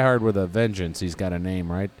remember it. Die Hard with a Vengeance. He's got a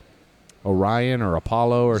name, right? Orion or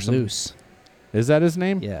Apollo or something. Zeus. Is that his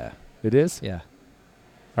name? Yeah. It is? Yeah.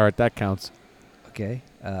 All right, that counts. Okay.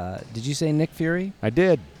 Did you say Nick Fury? I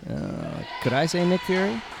did. Could I say Nick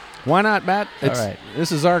Fury? Why not, Matt? All right.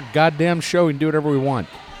 This is our goddamn show. We can do whatever we want.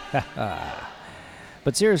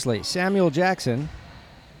 But seriously, Samuel Jackson.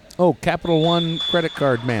 Oh, Capital One credit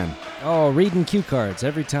card man. Oh, reading cue cards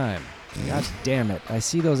every time. God damn it. I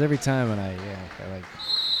see those every time, and I like,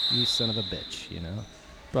 you son of a bitch, you know?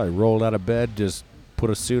 Probably rolled out of bed, just put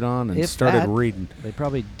a suit on, and If started that, reading. They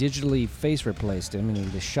probably digitally face replaced him, and he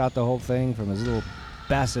just shot the whole thing from his little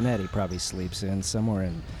bassinet he probably sleeps in somewhere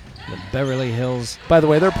in the Beverly Hills. By the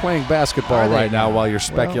way, they're playing basketball Are they right now now? while you're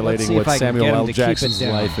Well, let's speculating see what if I can Samuel get 'em L. to keep it Jackson's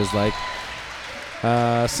down. life is like.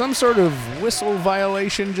 Some sort of whistle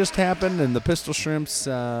violation just happened, and the Pistol Shrimps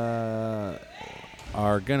are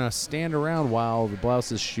going to stand around while the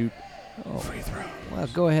Blouses shoot free throw. Well,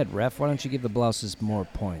 go ahead, ref. Why don't you give the Blouses more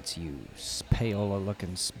points, you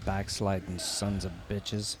payola-looking backsliding sons of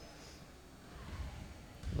bitches?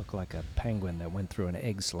 Look like a penguin that went through an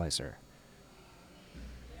egg slicer.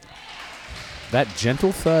 That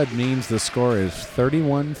gentle thud means the score is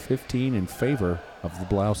 31-15 in favor of the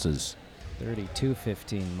Blouses.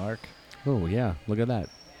 32-15, Mark. Oh, yeah. Look at that.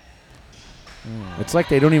 It's like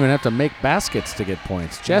they don't even have to make baskets to get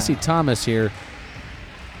points. Jesse Thomas here,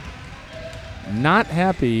 not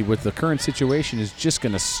happy with the current situation, is just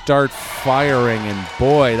going to start firing, and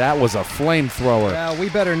boy, that was a flamethrower. Well, we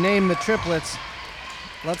better name the triplets.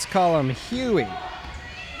 Let's call them Huey,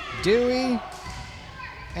 Dewey,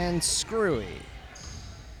 and Screwy.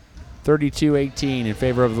 32-18 in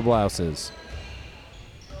favor of the Blouses.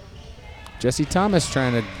 Jesse Thomas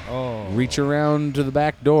trying to reach around to the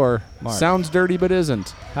back door. Mark. Sounds dirty, but isn't.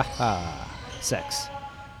 Ha-ha. Sex.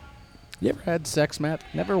 You ever had sex, Matt?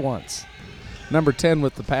 Never once. Number 10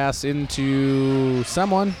 with the pass into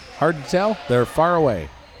someone. Hard to tell. They're far away.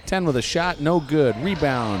 10 with a shot. No good.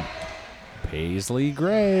 Rebound. Paisley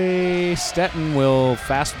Gray. Stetton will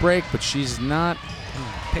fast break, but she's not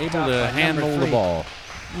able to handle the ball.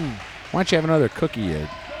 Why don't you have another cookie, you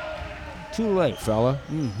Too late. fella?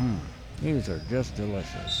 Mm-hmm. These are just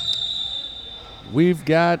delicious. We've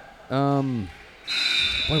got, boy,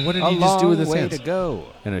 what did A he just do with his long way hands? to go.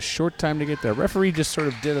 And a short time to get there. Referee just sort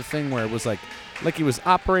of did a thing where it was like he was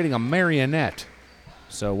operating a marionette.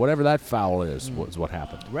 So whatever that foul is was what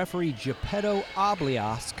happened. Referee Geppetto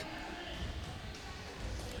Obliask.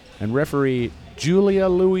 And referee Julia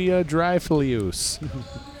Luia Dreyfus.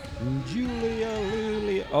 Julia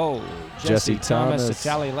Lulia. Oh, Jesse Jesse Thomas, Thomas.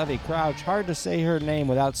 Sally Levy Crouch. Hard to say her name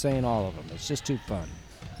without saying all of them. It's just too fun.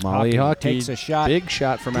 Molly Hockey takes a shot. Big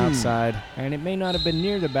shot from outside. And it may not have been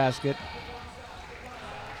near the basket.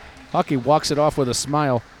 Hockey walks it off with a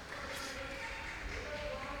smile.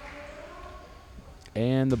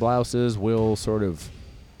 And the Blouses will sort of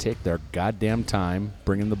take their goddamn time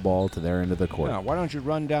bringing the ball to their end of the court. Now, why don't you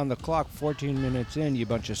run down the clock 14 minutes in, you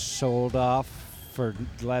bunch of sold off for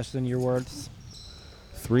less than your worth?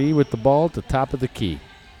 3 with the ball at the top of the key.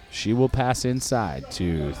 She will pass inside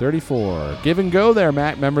to 34. Give and go there,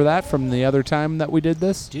 Matt. Remember that from the other time that we did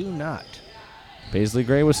this? Do not. Paisley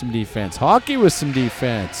Gray with some defense. Hockey with some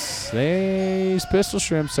defense. These Pistol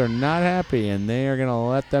Shrimps are not happy, and they are going to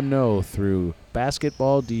let them know through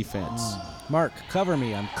basketball defense. Mark, cover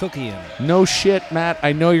me. I'm cookieing. No shit, Matt.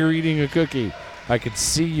 I know you're eating a cookie. I could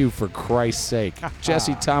see you, for Christ's sake.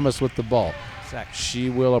 Jesse Thomas with the ball. She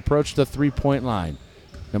will approach the three-point line.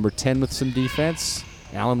 Number 10 with some defense.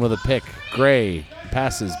 Allen with a pick. Gray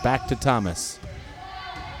passes back to Thomas.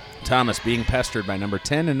 Thomas being pestered by number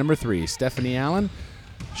 10 and number 3, Stephanie Allen.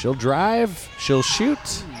 She'll drive. She'll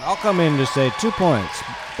shoot. I'll come in to say 2 points.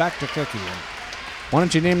 Back to cookieing. Why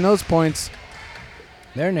don't you name those points?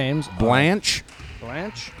 Their names are Blanche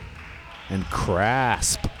Blanche and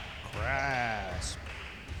Crasp. Crasp.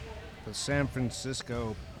 The San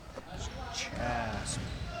Francisco Chasp.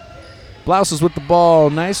 Blouses with the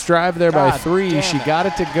ball. Nice drive there by God 3. damn She it. got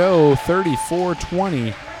it to go.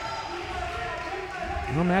 34-20.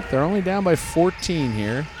 Well, Matt, they're only down by 14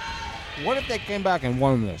 here. What if they came back and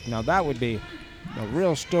won this? Now, that would be a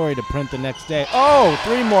real story to print the next day. Oh,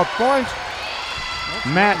 3 more points.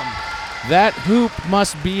 Matt, that hoop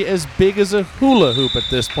must be as big as a hula hoop at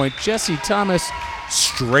this point. Jesse Thomas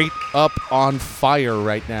straight up on fire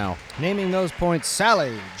right now. Naming those points,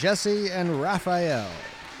 Sally, Jesse, and Raphael.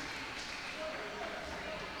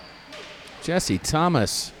 Jesse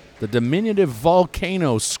Thomas, the diminutive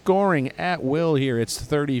volcano, scoring at will here. It's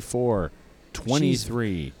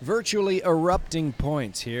 34-23. Virtually erupting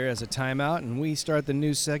points here as a timeout, and we start the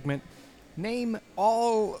new segment. Name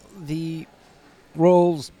all the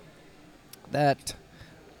roles that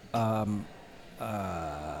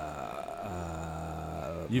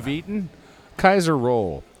You've eaten? Kaiser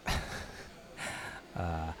roll.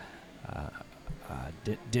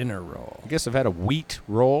 dinner roll. I guess I've had a wheat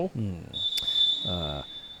roll.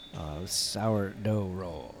 Sourdough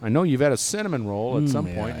roll. I know you've had a cinnamon roll at some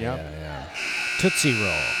point. Yeah. Tootsie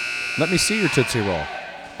roll. Let me see your Tootsie Roll.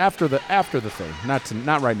 After the thing.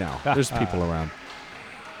 Not right now. There's people around.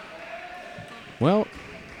 Well,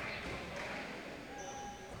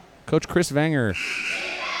 Coach Chris Vanger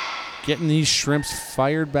getting these shrimps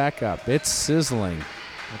fired back up. It's sizzling.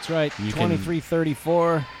 That's right. You can-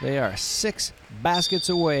 23-34. They are 6 baskets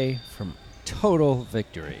away from total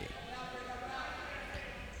victory.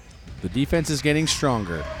 The defense is getting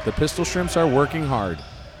stronger. The Pistol Shrimps are working hard.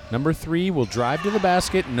 Number 3 will drive to the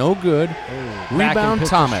basket. No good. Back Rebound, in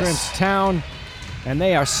Pistol Thomas. Shrimps town, and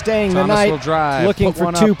they are staying Thomas the night, will drive, looking put for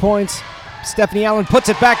one 2 up. points. Stephanie Allen puts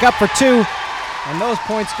it back up for 2, and those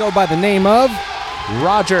points go by the name of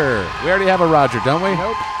Roger. We already have a Roger, don't we?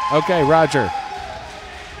 Nope. Okay, Roger.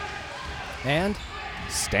 and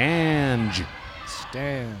Stange.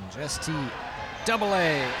 Stange,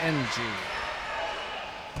 S-T-A-A-N-G.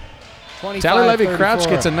 25, Tyler Levy 34. Crouch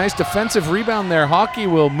gets a nice defensive rebound there. Hockey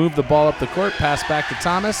will move the ball up the court, pass back to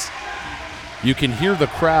Thomas. You can hear the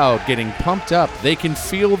crowd getting pumped up. They can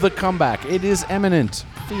feel the comeback. It is imminent.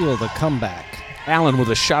 Feel the comeback. Allen with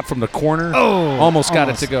a shot from the corner. Oh, almost got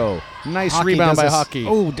it almost. to go. Nice Hockey rebound does by a s- Hockey.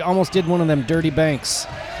 Oh, almost did one of them Dirty Banks.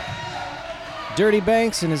 Dirty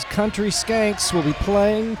Banks and his country skanks will be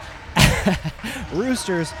playing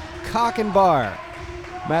Roosters Cock and Bar.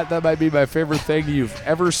 Matt, that might be my favorite thing you've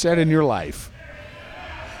ever said in your life.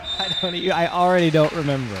 I already don't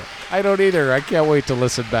remember. I don't either. I can't wait to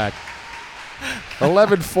listen back.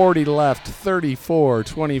 11:40 left,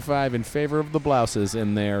 34-25 in favor of the Blouses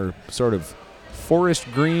in their sort of forest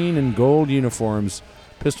green and gold uniforms.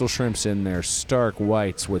 Pistol Shrimps in their stark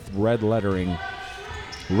whites with red lettering.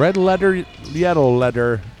 Red letter, yellow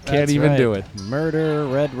letter. Can't That's even right. do it. Murder,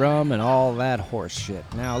 red rum, and all that horse shit.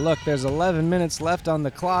 Now, look, there's 11 minutes left on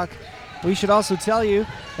the clock. We should also tell you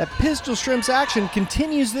that Pistol Shrimps action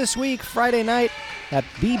continues this week, Friday night, at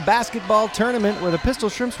the basketball tournament where the Pistol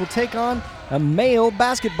Shrimps will take on a male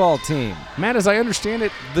basketball team. Matt, as I understand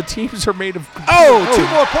it, the teams are made of... Oh,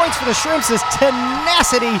 2 more points for the Shrimps as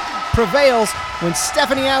tenacity prevails. When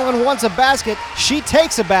Stephanie Allen wants a basket, she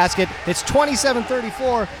takes a basket. It's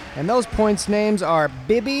 27-34, and those points names are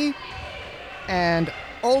Bibby and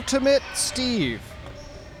Ultimate Steve.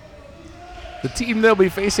 The team they'll be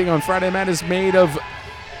facing on Friday, Matt, is made of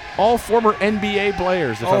all former NBA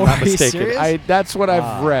players, if Oh, I'm not are you mistaken. serious? That's what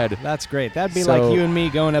I've read. That's great. That'd be So- like you and me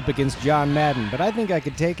going up against John Madden, but I think I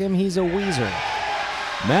could take him. He's a Weezer.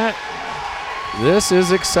 Matt, this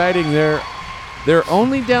is exciting. They're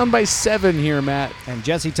only down by 7 here, Matt. And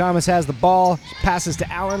Jesse Thomas has the ball, passes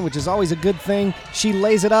to Allen, which is always a good thing. She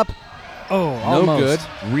lays it up. Oh, No almost.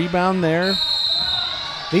 good. Rebound there.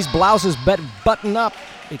 These blouses button up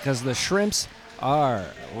because the Shrimps are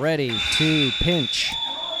ready to pinch.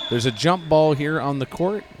 There's a jump ball here on the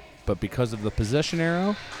court, but because of the possession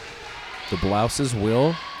arrow, the Blouses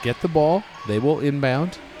will get the ball. They will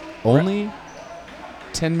inbound. Only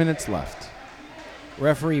 10 minutes left.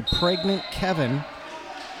 Referee Pregnant Kevin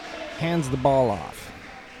hands the ball off.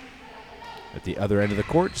 At the other end of the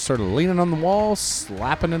court, sort of leaning on the wall,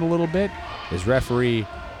 slapping it a little bit, is referee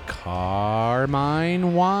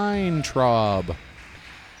Carmine Weintraub.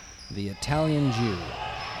 The Italian Jew.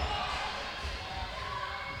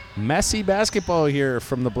 Messy basketball here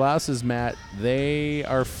from the Blouses, Matt. They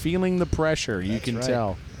are feeling the pressure. You That's can right.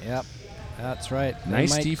 tell. Yep, that's right. They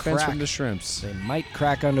Nice might defense crack. from the Shrimps. They might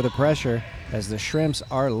crack under the pressure as the Shrimps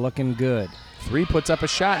are looking good. 3 puts up a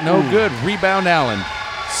shot. No good. Rebound Allen.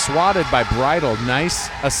 Swatted by Bridle. Nice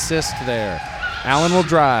assist there. Allen will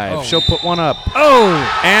drive. Oh. She'll put one up. Oh!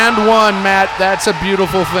 And one, Matt. That's a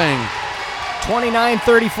beautiful thing.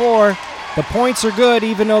 29-34. The points are good,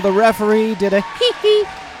 even though the referee did a hee-hee.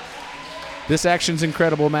 This action's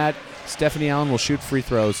incredible, Matt. Stephanie Allen will shoot free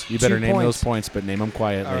throws. You better 2 name points. those points, but name them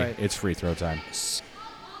quietly. All right. It's free throw time.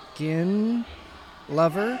 Skin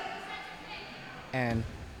Lover and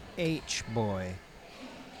H-Boy.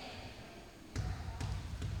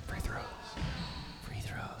 Free throws. Free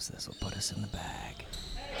throws. This will put us in the bag.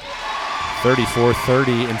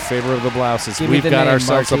 34-30 in favor of the Blouses. Give me We've the got name,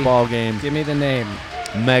 ourselves Marky. a ball game. Give me the name.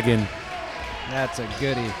 Megan. That's a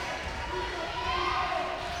goodie.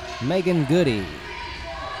 Megan Goody.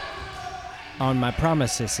 On my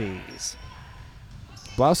promises.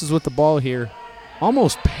 Blouses with the ball here.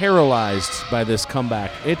 Almost paralyzed by this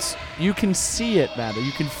comeback. You can see it, Matt.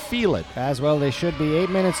 You can feel it. As well, they should be. 8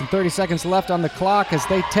 minutes and 30 seconds left on the clock as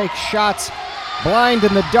they take shots. Blind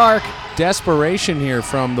in the dark. Desperation here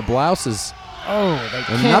from the Blouses. Oh, they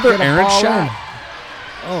can't Another get a errant ball shot. in.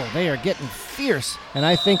 Oh, they are getting fierce. And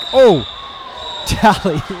I think,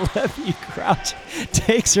 Tally Levy Crouch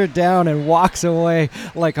takes her down and walks away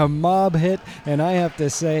like a mob hit. And I have to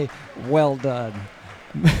say, well done.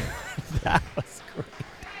 That was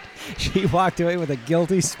great. She walked away with a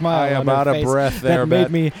guilty smile. I am on her out of face breath there, That made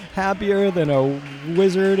Matt. me happier than a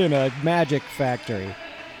wizard in a magic factory.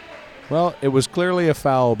 Well, it was clearly a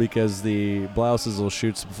foul because the Blouses will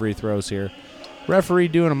shoot some free throws here. Referee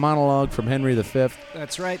doing a monologue from Henry V.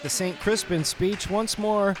 That's right, the St. Crispin speech once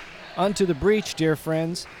more unto the breach, dear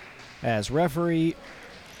friends, as referee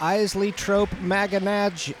Isley Trope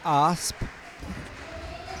Maganaj Osp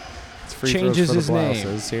It's free changes throws for the his name.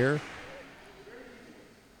 Blouses here.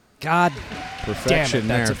 God Perfection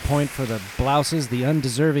damn it, that's there. a point for the Blouses, the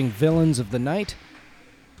undeserving villains of the night.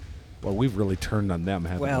 Well, we've really turned on them,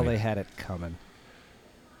 haven't Well, we? they had it coming.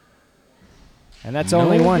 And that's No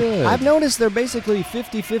only one. good. I've noticed they're basically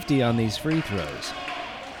 50-50 on these free throws.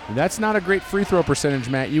 That's not a great free throw percentage,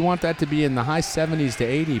 Matt. You want that to be in the high 70s to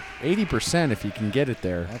 80% if you can get it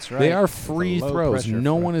there. That's right. They are With a free low throws. pressure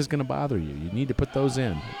No front. one is going to bother you. You need to put those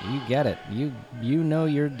in. You get it. You know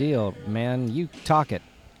your deal, man. You talk it.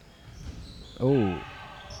 Oh.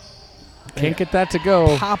 Can't get that to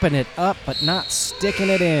go. Popping it up, but not sticking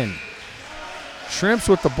it in. Shrimps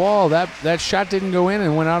with the ball. That shot didn't go in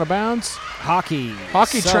and went out of bounds. Hockey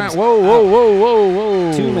Hockey subs trying.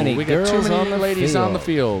 Whoa. Too many We got too girls many on the ladies on the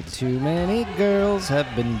field. Too many girls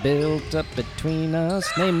have been built up between us.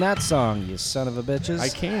 Name that song, you son of a bitches. I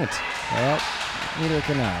can't. Well, neither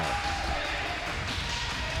can I.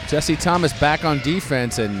 Jessie Thomas back on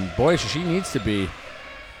defense, and boy, she needs to be.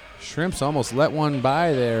 Shrimps almost let one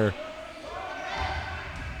by there.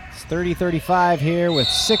 It's 30-35 here with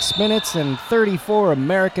 6 minutes and 34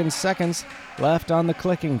 American seconds left on the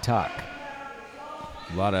clicking talk.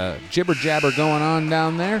 A lot of jibber jabber going on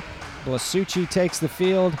down there. Blasucci takes the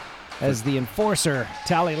field as the enforcer,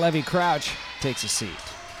 Tally Levy Crouch, takes a seat.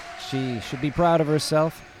 She should be proud of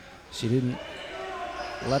herself. She didn't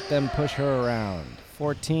let them push her around.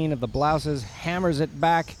 14 of the Blouses hammers it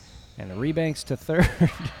back, and Rebanks to third.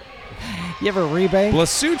 You ever rebank?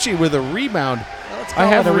 Blasucci with a rebound. Let's I call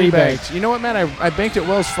have it a rebank. rebanked. You know what, man? I banked at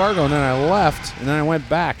Wells Fargo, and then I left, and then I went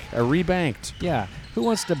back. I rebanked. Yeah. Who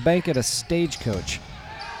wants to bank at a Stagecoach?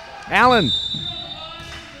 Allen.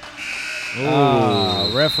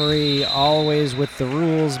 Referee always with the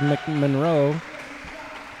rules, Monroe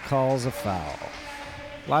calls a foul.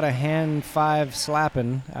 A lot of hand five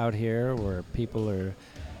slapping out here where people are,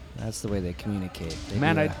 that's the way they communicate. They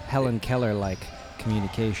Man, do a I- Helen Keller-like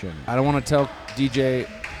communication. I don't want to tell DJ.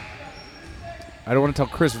 I don't want to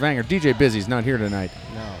tell Chris Vanger. DJ Busy's not here tonight.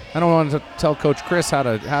 No. I don't want to tell Coach Chris how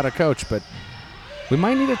to coach, but we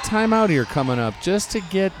might need a timeout here coming up just to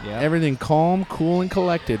get Yep. everything calm, cool, and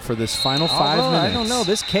collected for this final 5 Although, minutes. I don't know.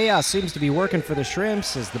 This chaos seems to be working for the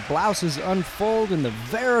Shrimps as the Blouses unfold in the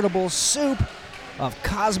veritable soup of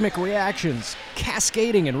cosmic reactions,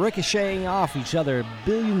 cascading and ricocheting off each other.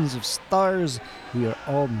 Billions of stars. We are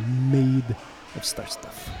all made of star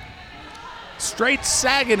stuff. Straight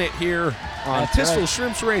sagging it here on That's Pistol right.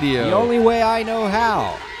 Shrimps Radio. The only way I know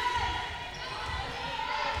how.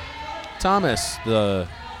 Thomas, the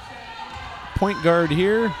point guard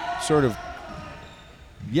here, sort of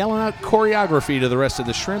yelling out choreography to the rest of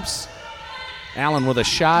the Shrimps. Allen with a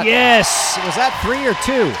shot. Yes! Was that 3 or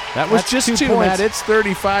 2? That was That's just 2 two, points. Matt. It's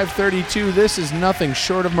 35-32. This is nothing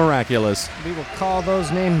short of miraculous. We will call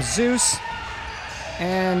those names Zeus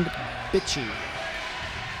and Bitchy.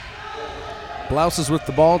 Blouses with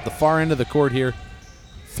the ball at the far end of the court here.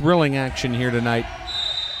 Thrilling action here tonight.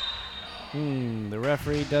 The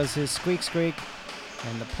referee does his squeak,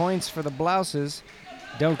 and the points for the Blouses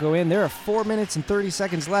don't go in. There are 4 minutes and 30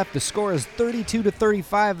 seconds left. The score is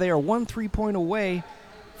 32-35. They are 1 3-point away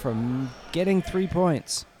from getting 3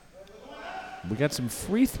 points. We got some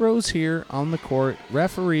free throws here on the court.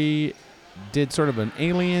 Referee did sort of an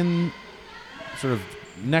alien, sort of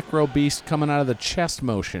necro beast coming out of the chest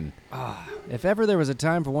motion. If ever there was a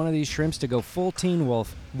time for one of these Shrimps to go full Teen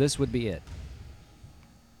Wolf, this would be it.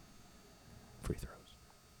 Free throws.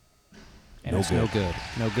 And No it's good.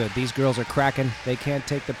 no good. These girls are cracking. They can't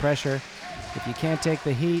take the pressure. If you can't take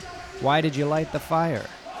the heat, why did you light the fire?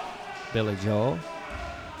 Billy Joel.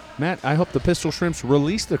 Matt, I hope the Pistol Shrimps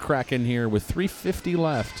release the Kraken here with 3:50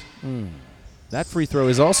 left. That free throw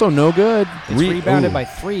is also no good. It's rebounded Ooh. by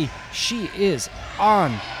 3. She is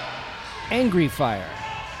on angry fire.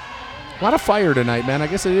 A lot of fire tonight, man. I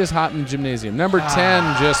guess it is hot in the gymnasium. Number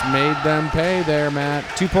 10 just made them pay there, Matt.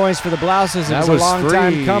 2 points for the Blouses. It That was a was long free.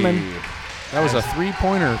 time coming. That was a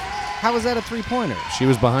three-pointer. How was that a 3-pointer? She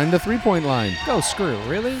was behind the three-point line. Go screw,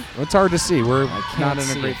 really? It's hard to see. We're can't not in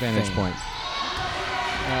see a great a vantage thing. point.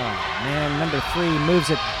 Oh, man, number 3 moves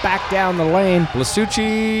it back down the lane.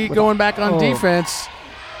 Blasucci With going back on oh. defense.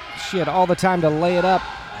 She had all the time to lay it up.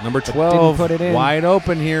 Number didn't 12 put it in. wide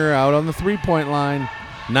open here out on the three-point line.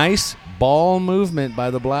 Nice ball movement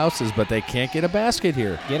by the Blouses, but they can't get a basket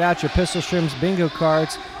here. Get out your Pistol Shrimps bingo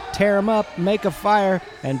cards, tear them up, make a fire,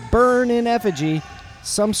 and burn in effigy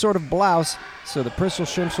some sort of blouse so the Pistol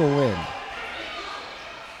Shrimps will win.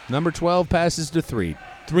 Number 12 passes to 3.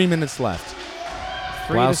 3 minutes left.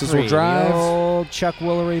 3 Blouses to 3. will drive. The old Chuck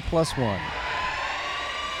Woolery +1.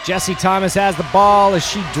 Jesse Thomas has the ball as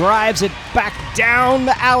she drives it back down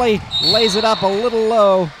the alley, lays it up a little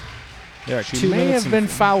low. There are She 2 may minutes have and been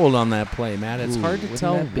fouled on that play, Matt. It's hard to wouldn't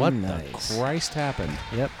tell that be what nice? the Christ happened.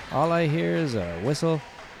 Yep. All I hear is a whistle,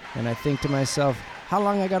 and I think to myself, how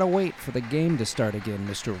long I gotta wait for the game to start again,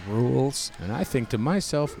 Mr. Rules? And I think to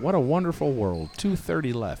myself, what a wonderful world.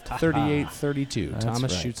 2:30 left. 38-32. That's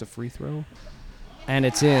Thomas right. shoots a free throw. And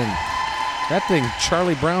it's in. That thing,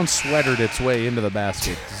 Charlie Brown sweatered its way into the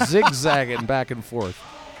basket, zigzagging back and forth.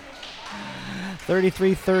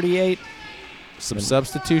 33-38. Some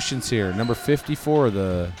substitutions here. Number 54,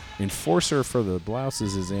 the enforcer for the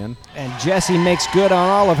Blouses, is in. And Jessie makes good on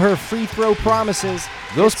all of her free throw promises.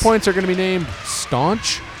 Those points are going to be named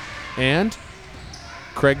Staunch and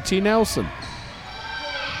Craig T. Nelson.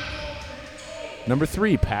 Number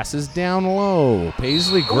 3 passes down low.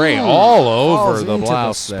 Paisley Gray Ooh, all over falls the into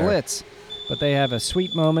blouse the there. splits. But they have a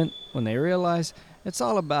sweet moment when they realize it's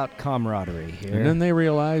all about camaraderie here. And then they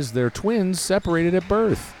realize they're twins separated at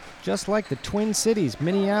birth. Just like the Twin Cities,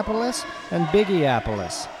 Minneapolis and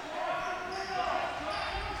Biggieapolis.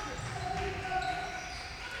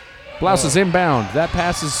 Blouse is inbound. That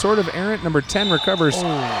pass is sort of errant. Number 10 recovers.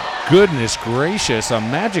 Oh. Goodness gracious, a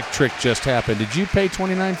magic trick just happened. Did you pay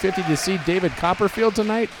 $29.50 to see David Copperfield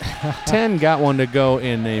tonight? 10 got one to go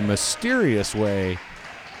in a mysterious way.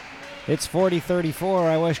 It's 40-34.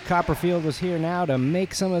 I wish Copperfield was here now to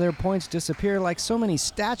make some of their points disappear like so many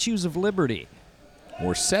statues of liberty.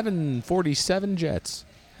 Or 7:47 Jets.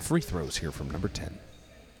 Free throws here from number 10.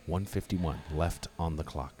 1:51 left on the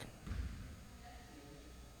clock.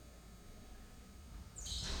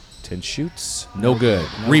 10 shoots. No good.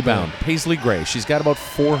 Rebound. Paisley Gray. She's got about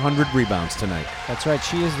 400 rebounds tonight. That's right,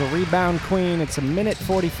 she is the rebound queen. It's a minute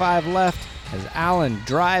 45 left as Allen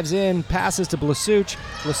drives in, passes to Blasuch,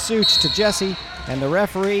 Blasuch to Jesse, and the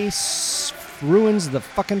referee ruins the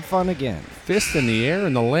fucking fun again. Fist in the air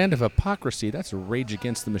in the land of hypocrisy. That's a Rage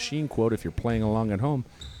Against the Machine quote if you're playing along at home.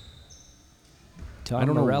 Tom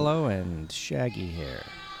don't know. Morello and Shaggy Hair.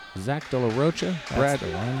 Zach De La Rocha. That's Brad.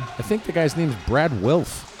 the one. I think the guy's name's Brad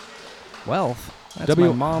Wilf. Wealth? That's my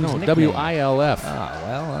mom's nickname. W-I-L-F. Ah,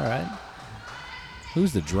 well, all right.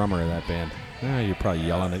 Who's the drummer of that band? You're probably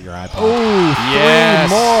yelling at your iPod. Oh, Yes.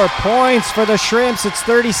 3 more points for the Shrimps. It's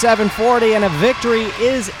 37-40, and a victory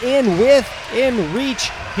is in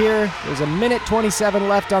reach here. There's a minute 27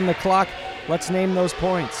 left on the clock. Let's name those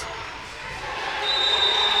points.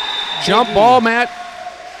 Jump Biggie. ball, Matt.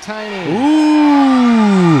 Tiny.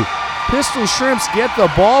 Ooh. Pistol Shrimps get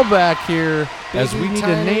the ball back here as we Biggie, need to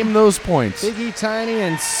Tiny. name those points. Biggie, Tiny,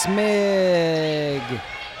 and Smig.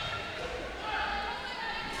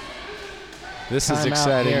 This is Timeout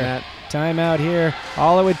exciting, here. Matt. Timeout here.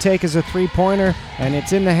 All it would take is a three-pointer, and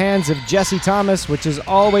it's in the hands of Jessie Thomas, which is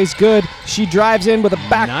always good. She drives in with a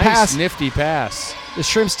back Nice, pass. nifty pass. The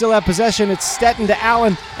Shrimps still have possession. It's Stetton to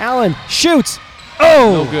Allen. Allen shoots.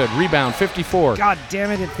 Oh! No good. Rebound, 54. God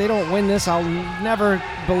damn it. If they don't win this, I'll never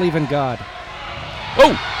believe in God.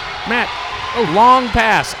 Oh, Matt. Oh, long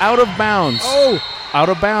pass. Out of bounds. Oh! Out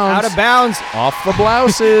of bounds. Out of bounds. Off the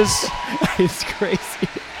blouses. It's crazy.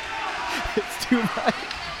 It's too much.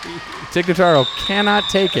 Tigataro cannot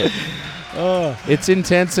take it. It's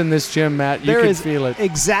intense in this gym, Matt. You There can is feel it.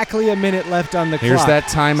 exactly a minute left on the Here's clock. that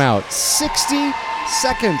timeout. 60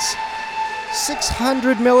 seconds.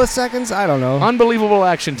 600 milliseconds? I don't know. Unbelievable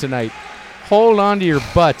action tonight. Hold on to your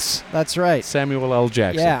butts, That's right. Samuel L.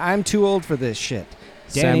 Jackson. Yeah, I'm too old for this shit.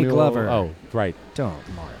 Danny Samuel, Glover. Oh, right. Don't,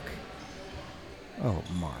 Mark. Oh,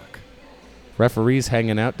 Mark. Referees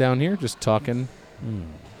hanging out down here, just talking,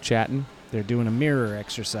 chatting. They're doing a mirror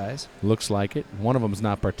exercise. Looks like it. One of them's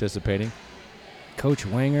not participating. Coach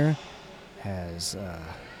Wenger has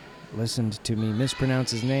listened to me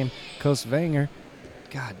mispronounce his name. Coach Wenger.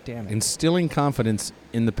 God damn it. Instilling confidence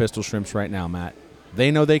in the Pistol Shrimps right now, Matt.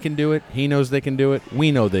 They know they can do it. He knows they can do it.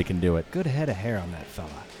 We know they can do it. Good head of hair on that fella.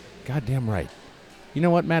 Goddamn right. You know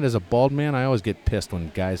what, Matt? As a bald man, I always get pissed when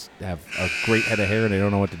guys have a great head of hair and they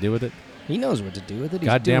don't know what to do with it. He knows what to do with it. He's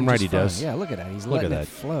Goddamn doing right just he fine. does. Yeah, look at that. He's Look letting at it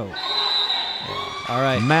that. flow. Yeah. All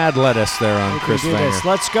right. Mad lettuce there on We can Chris do Wenger. this.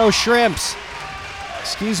 Let's go, Shrimps.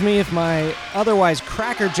 Excuse me if my otherwise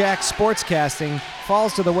crackerjack sportscasting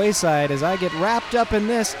falls to the wayside as I get wrapped up in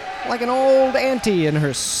this like an old auntie in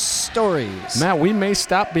her stories. Matt, we may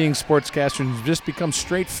stop being sportscasters and just become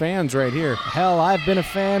straight fans right here. Hell, I've been a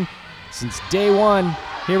fan since day one.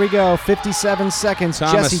 Here we go. 57 seconds.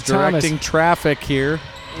 Thomas Jesse directing Thomas traffic here.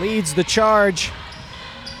 leads the charge.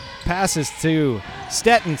 Passes to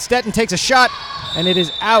Stetton. Stetton takes a shot, and it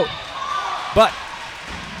is out. But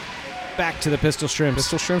back to the Pistol Shrimps.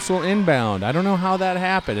 Pistol Shrimps will inbound. I don't know how that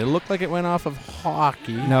happened. It looked like it went off of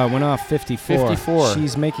Hockey. No, it went off 54. 54.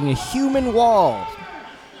 She's making a human wall.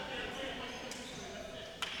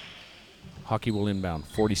 Hockey will inbound.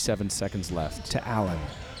 47 seconds left. To Allen.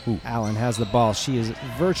 Allen has the ball. She is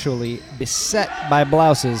virtually beset by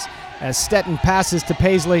blouses as Stetton passes to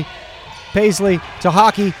Paisley. Paisley to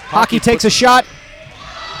Hockey. Hockey takes a shot.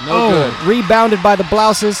 No good. Rebounded by the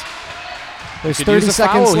blouses. There's Could 30 use a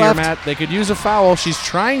seconds foul left. here, Matt. They could use a foul. She's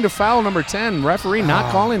trying to foul number 10. Referee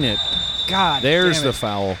not calling it. God, There's damn the it.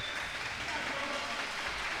 foul.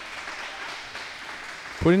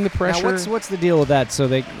 Putting the pressure. Now what's the deal with that? So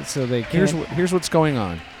they can't. Here's what's going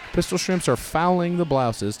on. Pistol Shrimps are fouling the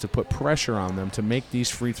blouses to put pressure on them to make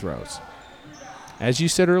these free throws. As you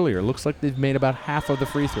said earlier, it looks like they've made about half of the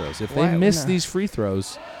free throws. If they miss these free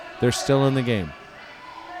throws, they're still in the game.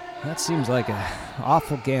 That seems like an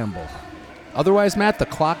awful gamble. Otherwise, Matt, the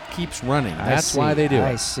clock keeps running. That's why they do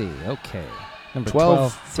I it. see. Okay. Number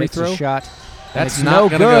 12 free takes a throw shot. That's it's not no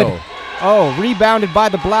gonna good. go. Oh, rebounded by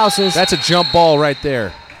the blouses. That's a jump ball right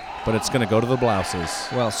there. But it's going to go to the blouses.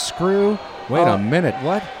 Well, screw. Wait a minute.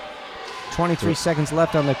 What? 23 seconds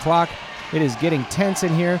left on the clock. It is getting tense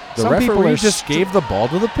in here. The Some people referee are just gave the ball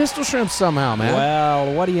to the Pistol Shrimps somehow, man.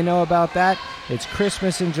 Well, what do you know about that? It's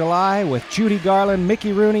Christmas in July with Judy Garland,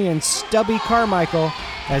 Mickey Rooney, and Stubby Carmichael.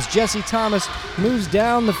 As Jessie Thomas moves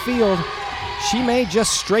down the field, she may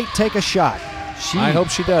just straight take a shot. I hope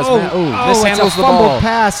she does, Oh, Matt. Ooh, oh, mishandles it's a the fumbled ball.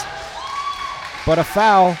 pass, but a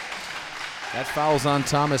foul. That foul's on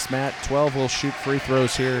Thomas, Matt. 12 will shoot free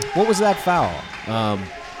throws here. What was that foul?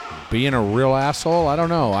 Being a real asshole? I don't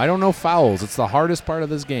know. I don't know fouls. It's the hardest part of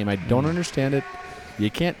this game. I don't understand it. You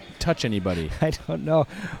can't touch anybody. I don't know.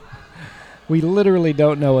 We literally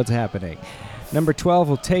don't know what's happening. Number 12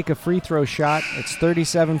 will take a free throw shot. It's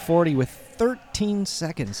 37-40 with 13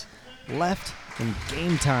 seconds left in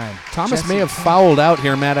game time. Thomas Jessie may have fouled out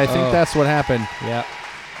here, Matt. I think Oh. that's what happened.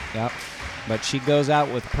 Yep. But she goes out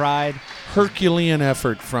with pride. Herculean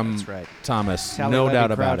effort from That's right. Thomas. Tally No Levy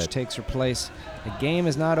doubt about Crouch it. takes her place. The game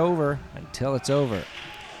is not over until it's over.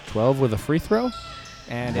 12 with a free throw?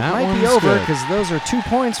 And That it might be one's over good. because those are 2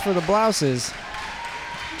 points for the blouses.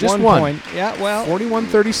 Just one one. point. Yeah, well,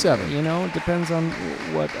 41-37. you know, it depends on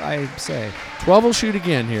what I say. 12 will shoot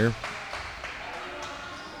again here.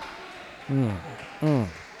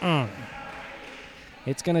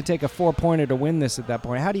 It's going to take a 4-pointer to win this at that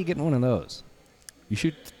point. How do you get one of those? You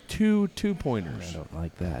shoot two two-pointers. I don't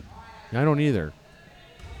like that. I don't either.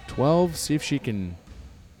 12, see if she can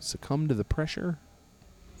succumb to the pressure.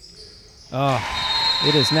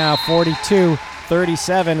 It is now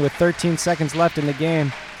 42-37 with 13 seconds left in the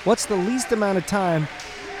game. What's the least amount of time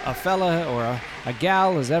a fella or a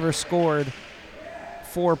gal has ever scored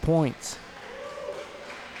 4 points?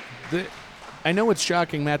 I know it's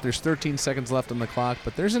shocking, Matt. There's 13 seconds left on the clock,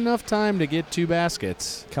 but there's enough time to get 2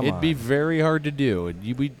 baskets. It'd be very hard to do.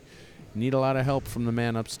 We need a lot of help from the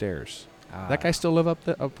man upstairs. That guy still live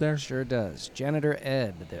up there? Sure does. Janitor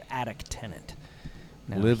Ed, the attic tenant.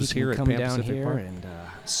 Now Lives he can here at come Pan down Pacific here Park. and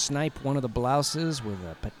snipe one of the blouses with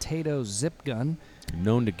a potato zip gun.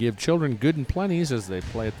 Known to give children good and plenties as they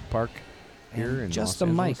play at the park here And in just Los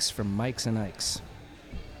the Angeles. mics from Mikes and Ikes.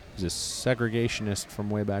 He's a segregationist from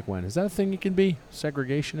way back when. Is that a thing you can be?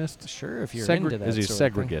 Segregationist? Sure, if you're into that Is he sort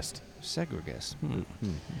of thing. segregist? Segregist.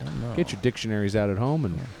 Don't know. Get your dictionaries out at home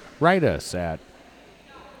and write us at.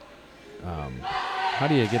 How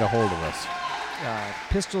do you get a hold of us?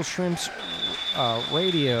 Pistol Shrimps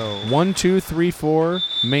Radio. 1234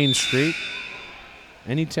 Main Street,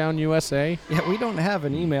 Anytown, USA. Yeah, we don't have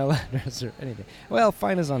an email address or anything. Well,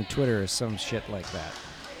 find us on Twitter or some shit like that.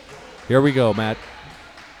 Here we go, Matt.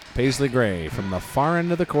 Paisley Gray from the far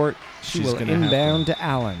end of the court. She She's will gonna have inbound to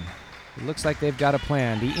Allen. It looks like they've got a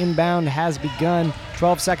plan. The inbound has begun.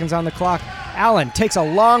 12 seconds on the clock. Allen takes a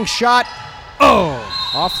long shot.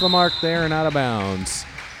 off the mark there and out of bounds.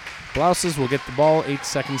 Blouses will get the ball. 8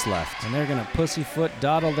 seconds left. And they're going to pussyfoot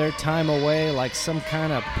dawdle their time away like some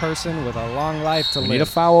kind of person with a long life to We live. need a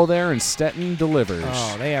foul there, and Stetton delivers.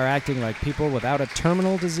 Oh, they are acting like people without a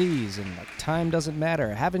terminal disease, and like time doesn't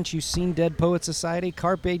matter. Haven't you seen Dead Poet Society?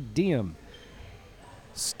 Carpe diem.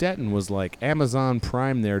 Stetton was like Amazon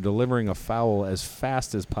Prime there, delivering a foul as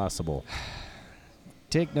fast as possible.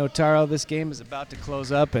 Take no, Taro. This game is about to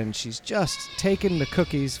close up, and she's just taken the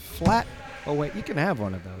cookies flat. Oh, wait, you can have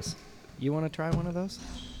one of those. You want to try one of those?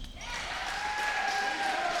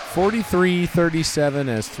 43-37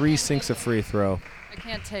 as 3 sinks a free throw. I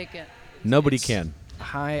can't take it. Nobody can.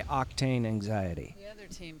 High octane anxiety. The other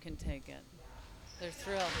team can take it. They're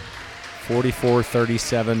thrilled.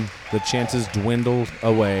 44-37. The chances dwindled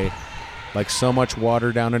away. like so much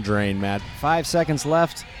water down a drain, Matt. 5 seconds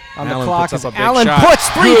left on the Allen clock puts as up a big Allen shot. puts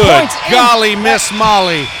 3 Good points in. golly, Miss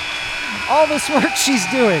Molly. All this work she's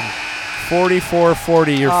doing.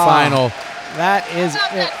 44-40, your final. That is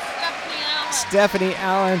it. Stephanie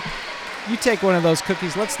Allen, you take one of those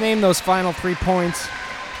cookies. Let's name those final 3 points.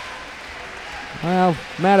 Well,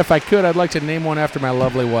 Matt, if I could, I'd like to name one after my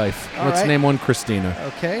lovely wife. All Let's right. name one Christina.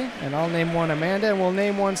 Okay, and I'll name one Amanda, and we'll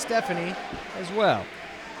name one Stephanie as well.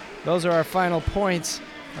 Those are our final points.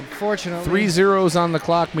 Unfortunately, 3 zeros on the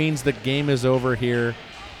clock means the game is over here.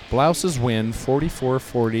 Blouses win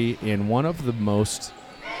 44-40 in one of the most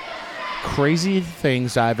crazy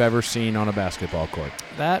things I've ever seen on a basketball court.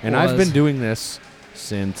 And I've been doing this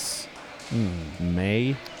since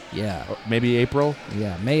May, maybe April.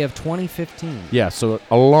 Yeah, May of 2015. Yeah, so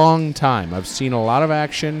a long time. I've seen a lot of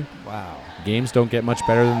action. Wow. Games don't get much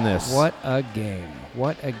better than this. What a game.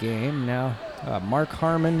 What a game. Now, Mark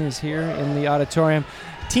Harmon is here in the auditorium.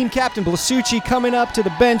 Team Captain Blasucci coming up to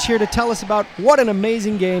the bench here to tell us about what an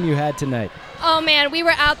amazing game you had tonight. Oh, man, we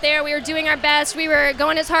were out there. We were doing our best. We were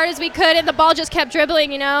going as hard as we could, and the ball just kept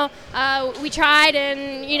dribbling, you know. We tried,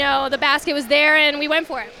 and, you know, the basket was there, and we went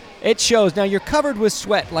for it. It shows. Now, you're covered with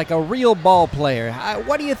sweat like a real ball player.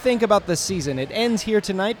 What do you think about the season? It ends here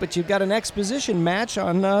tonight, but you've got an exposition match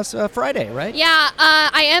on Friday, right? Yeah,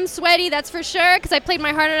 I am sweaty, that's for sure, because I played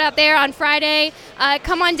my heart out there on Friday.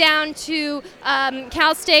 Come on down to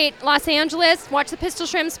Cal State Los Angeles. Watch the Pistol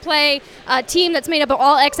Shrimps play a team that's made up of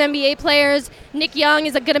all ex-NBA players. Nick Young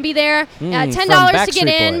is going to be there. $10 from to Backstreet get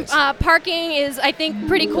in. Boys. Parking is, I think,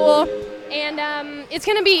 pretty cool. And it's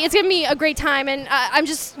gonna be a great time, and I'm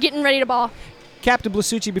just getting ready to ball. Captain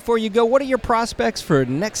Blasucci, before you go, what are your prospects for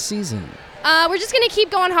next season? We're just gonna keep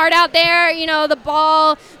going hard out there. You know, the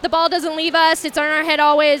ball doesn't leave us. It's on our head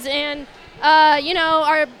always, and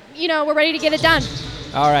we're ready to get it done.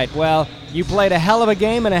 All right, well, you played a hell of a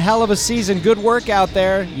game and a hell of a season. Good work out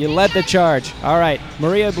there. You led the charge. All right,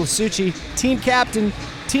 Maria Blasucci, team captain,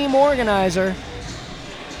 team organizer.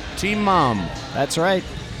 Team mom. That's right.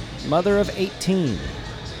 Mother of 18.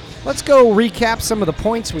 Let's go recap some of the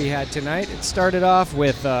points we had tonight. It started off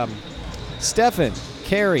with Stefan,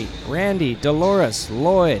 Carrie, Randy, Dolores,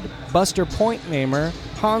 Lloyd, Buster Pointnamer,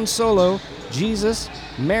 Han Solo, Jesus,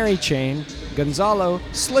 Mary Chain, Gonzalo,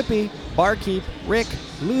 Slippy, Barkeep, Rick,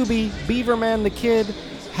 Luby, Beaverman the Kid,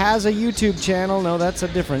 has a YouTube channel. No, that's a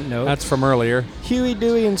different note. That's from earlier. Huey,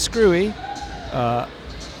 Dewey, and Screwy.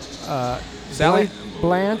 Sally?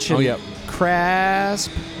 Blanche and Oh, yep.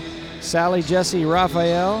 Crasp. Sally, Jesse,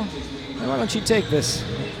 Raphael. Why don't you take this?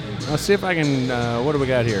 Let's see if I can. What do we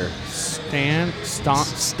got here? Stange,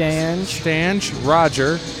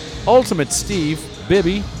 Roger, Ultimate Steve,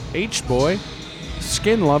 Bibby, H-Boy,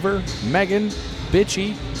 Skin Lover, Megan,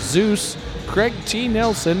 Bitchy, Zeus, Craig T.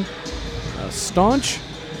 Nelson, Staunch,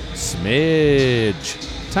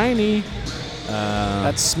 Smidge, Tiny.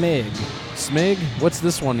 That's Smig. Smig. What's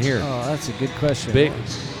this one here? Oh, that's a good question. Big.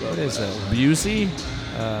 What is that? Busey.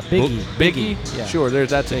 Biggie. Yeah. Sure,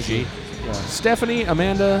 that's a G. Yeah. Stephanie,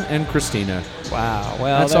 Amanda, and Christina. Wow.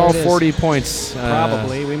 Well, That's there all it is. 40 points.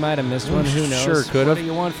 Probably. We might have missed one. Who knows? Sure could have. What do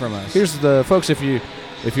you want from us? Here's the folks. If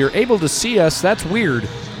you're able to see us, that's weird.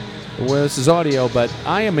 Well, this is audio, but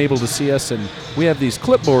I am able to see us, and we have these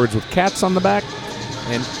clipboards with cats on the back,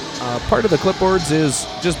 and part of the clipboards is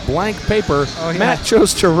just blank paper. Oh, yeah. Matt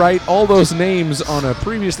chose to write all those names on a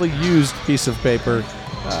previously used piece of paper.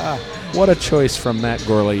 What a choice from Matt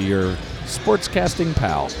Gorley, your sportscasting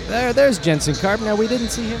pal. There's Jensen Karp. Now, we didn't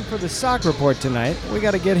see him for the sock report tonight. We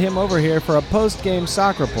got to get him over here for a post-game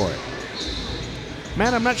sock report.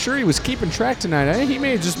 Man, I'm not sure he was keeping track tonight. He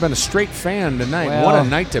may have just been a straight fan tonight. Well, what a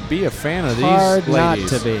night to be a fan of these Hard not ladies.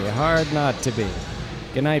 to be. Hard not to be.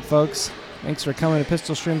 Good night, folks. Thanks for coming to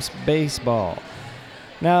Pistol Shrimps Baseball.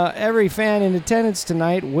 Now, every fan in attendance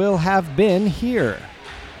tonight will have been here.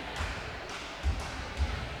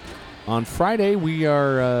 On Friday, we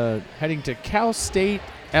are heading to Cal State,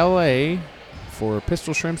 L.A. for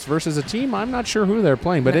Pistol Shrimps versus a team. I'm not sure who they're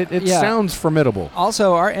playing, but it Yeah. sounds formidable.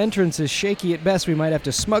 Also, our entrance is shaky at best. We might have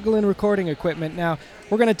to smuggle in recording equipment. Now,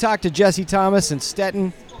 we're going to talk to Jesse Thomas and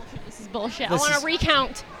Stetton. This is bullshit. This I want is- to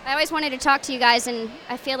recount. I always wanted to talk to you guys, and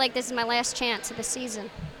I feel like this is my last chance of the season.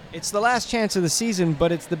 It's the last chance of the season,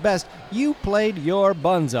 but it's the best. You played your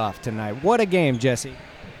buns off tonight. What a game, Jesse.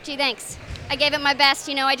 Gee, thanks. I gave it my best.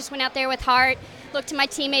 I just went out there with heart, looked to my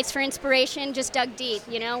teammates for inspiration, just dug deep.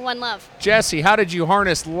 One love. Jesse, how did you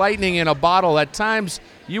harness lightning in a bottle? At times,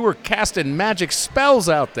 you were casting magic spells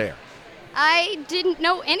out there. I didn't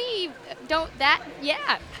know that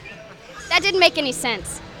didn't make any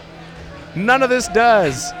sense. None of this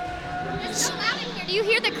does. It's so loud in here. Do you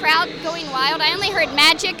hear the crowd going wild? I only heard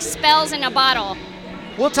magic, spells, and a bottle.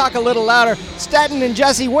 We'll talk a little louder. Stetton and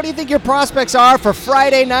Jesse, what do you think your prospects are for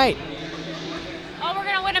Friday night? Oh, we're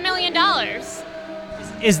going to win $1 million.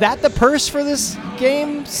 Is that the purse for this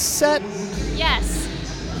game set? Yes.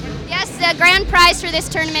 Yes, the grand prize for this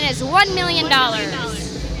tournament is $1 million.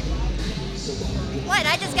 What?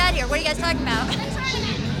 I just got here. What are you guys talking about?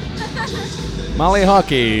 Molly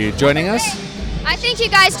Hockey joining us. I think you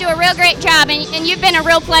guys do a real great job, and you've been a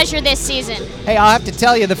real pleasure this season. Hey, I'll have to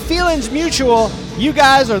tell you, the feeling's mutual. You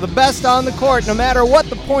guys are the best on the court. No matter what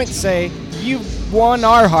the points say, you've won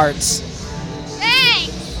our hearts.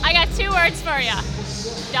 Thanks! I got 2 words for you.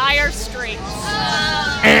 Dire Straits.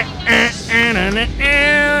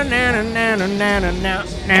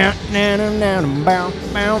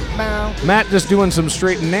 Matt just doing some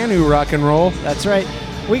straight Nanu rock and roll. That's right.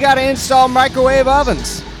 We got to install microwave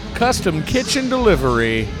ovens. Custom kitchen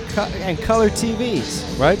delivery. And color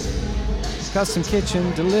TVs. Right? Custom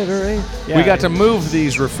kitchen delivery. We got to move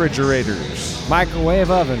these refrigerators.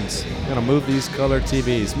 Microwave ovens. Gonna move these color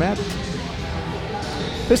TVs. Matt,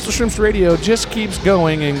 Pistol Shrimps Radio just keeps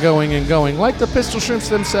going and going and going, like the Pistol Shrimps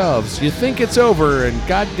themselves. You think it's over, and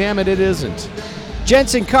god damn it, it isn't.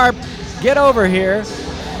 Jensen Karp, get over here,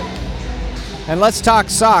 and let's talk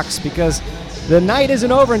socks, because the night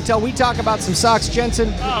isn't over until we talk about some socks.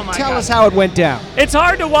 Jensen, tell us how it went down. It's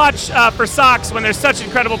hard to watch for socks when there's such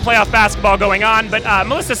incredible playoff basketball going on, but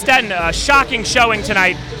Melissa Stetton, a shocking showing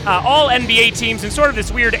tonight. All NBA teams in sort of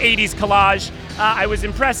this weird 80s collage. I was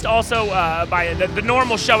impressed also by the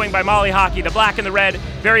normal showing by Molly Hockey, the black and the red,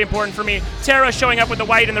 very important for me. Tara showing up with the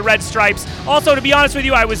white and the red stripes. Also, to be honest with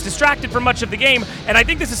you, I was distracted for much of the game, and I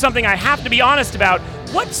think this is something I have to be honest about.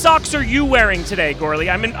 What socks are you wearing today, Gorley?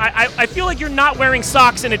 I feel like you're not wearing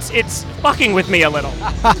socks, and it's fucking with me a little.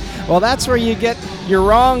 Well, that's where you're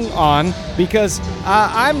wrong on, because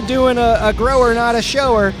I'm doing a grower, not a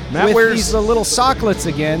shower. Matt with wears these little socklets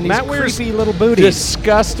again. These Matt wears creepy little booties.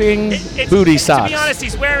 Disgusting booty socks. To be honest,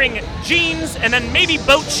 he's wearing jeans and then maybe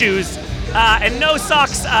boat shoes, and no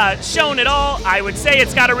socks shown at all. I would say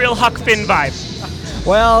it's got a real Huck Finn vibe.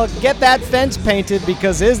 Well, get that fence painted,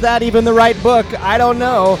 because is that even the right book? I don't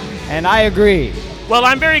know, and I agree. Well,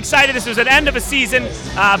 I'm very excited. This was an end of a season,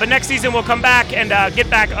 but next season we'll come back and get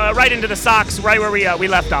back right into the socks, right where we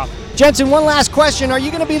left off. Jensen, one last question. Are you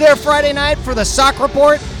going to be there Friday night for the sock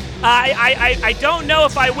report? I don't know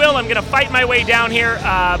if I will. I'm going to fight my way down here,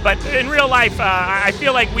 but in real life, I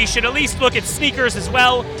feel like we should at least look at sneakers as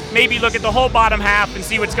well, maybe look at the whole bottom half and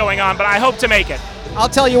see what's going on, but I hope to make it. I'll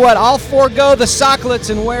tell you what, I'll forego the socklets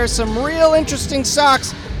and wear some real interesting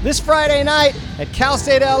socks this Friday night at Cal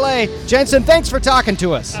State LA. Jensen, thanks for talking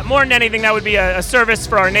to us. More than anything, that would be a service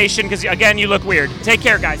for our nation, because, again, you look weird. Take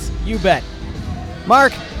care, guys. You bet.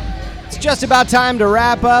 Mark, it's just about time to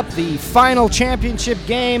wrap up the final championship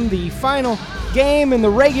game, the final game in the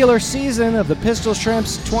regular season of the Pistol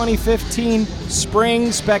Shrimps 2015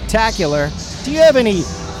 Spring Spectacular. Do you have any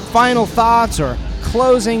final thoughts or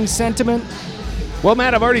closing sentiment? Well,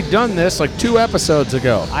 Matt, I've already done this like 2 episodes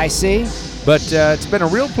ago. I see. But it's been a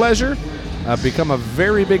real pleasure. I've become a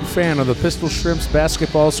very big fan of the Pistol Shrimps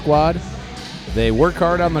basketball squad. They work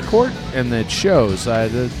hard on the court, and it shows.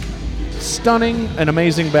 Stunning and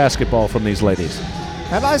amazing basketball from these ladies.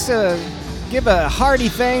 I'd like to give a hearty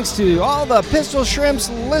thanks to all the Pistol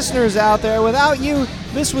Shrimps listeners out there. Without you,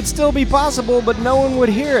 this would still be possible, but no one would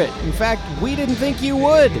hear it. In fact, we didn't think you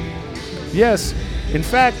would. Yes. In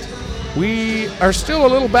fact, we are still a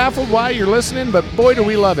little baffled why you're listening, but boy, do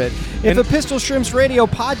we love it. If the Pistol Shrimps Radio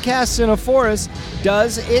podcasts in a forest,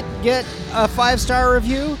 does it get a 5-star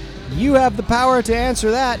review? You have the power to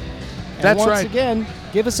answer that. That's right. Once again,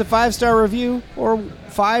 give us a 5-star review or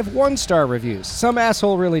 5 1-star reviews. Some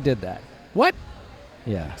asshole really did that. What?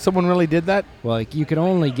 Yeah. Someone really did that? Well, you can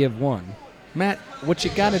only give 1. Matt, what you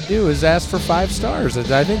got to do is ask for 5 stars.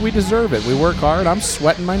 I think we deserve it. We work hard. I'm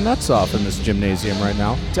sweating my nuts off in this gymnasium right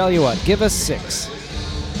now. Tell you what, give us 6.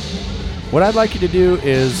 What I'd like you to do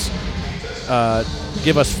is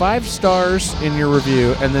give us 5 stars in your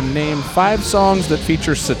review and then name 5 songs that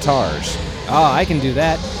feature sitars. Oh, I can do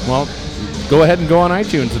that. Well, go ahead and go on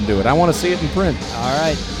iTunes and do it. I want to see it in print. All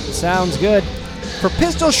right. Sounds good. For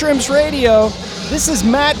Pistol Shrimps Radio, this is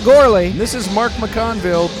Matt Gorley. This is Mark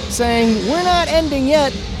McConville saying, we're not ending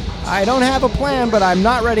yet. I don't have a plan, but I'm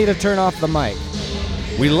not ready to turn off the mic.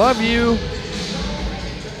 We love you.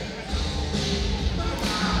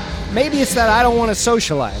 Maybe it's that I don't want to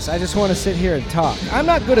socialize. I just want to sit here and talk. I'm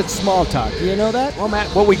not good at small talk. Do you know that? Well,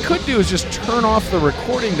 Matt, what we could do is just turn off the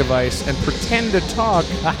recording device and pretend to talk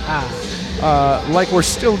like we're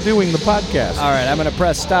still doing the podcast. All right, I'm going to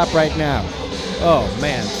press stop right now. Oh,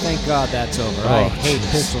 man, thank God that's over. I hate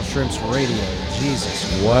Pistol Shrimps Radio.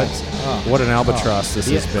 Jesus Christ. What an albatross this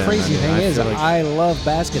has The been. crazy thing is, feel like- I love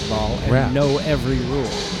basketball and know every rule.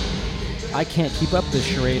 I can't keep up this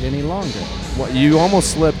charade any longer. Well, you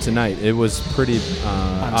almost slipped tonight. It was pretty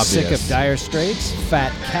I'm obvious. sick of Dire Straits,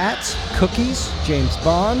 Fat Cats, Cookies, James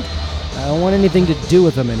Bond. I don't want anything to do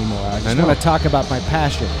with them anymore. I just know. want to talk about my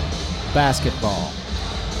passion, basketball.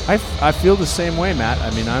 I feel the same way, Matt. I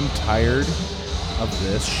mean, I'm tired of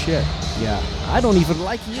this shit. Yeah, I don't even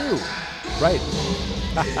like you. Right.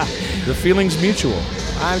 The feeling's mutual.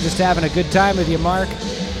 I'm just having a good time with you, Mark.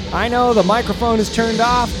 I know the microphone is turned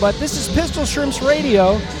off, but this is Pistol Shrimps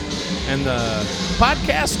Radio. And the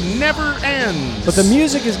podcast never ends. But the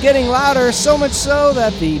music is getting louder, so much so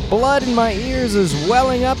that the blood in my ears is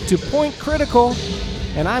welling up to point critical,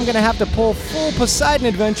 and I'm going to have to pull full Poseidon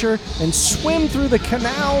Adventure and swim through the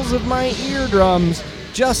canals of my eardrums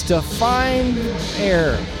just to find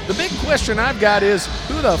air. The big question I've got is,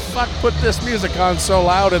 who the fuck put this music on so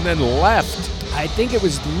loud and then left? I think it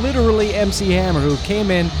was literally MC Hammer who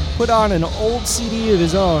came in, put on an old CD of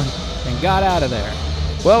his own, and got out of there.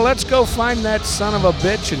 Well, let's go find that son of a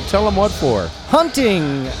bitch and tell him what for.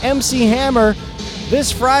 Hunting MC Hammer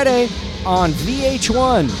this Friday on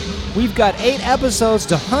VH1. We've got 8 episodes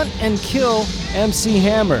to hunt and kill MC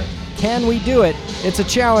Hammer. Can we do it? It's a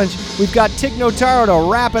challenge. We've got Tig Notaro to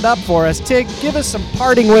wrap it up for us. Tig, give us some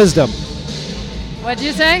parting wisdom. What'd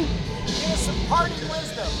you say? Give us some parting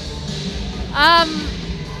wisdom. I'm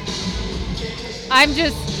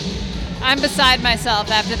beside myself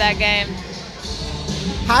after that game.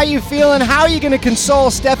 How you feeling? How are you going to console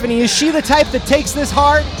Stephanie? Is she the type that takes this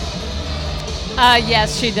hard?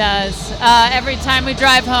 Yes, she does. Every time we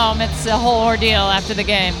drive home, it's a whole ordeal after the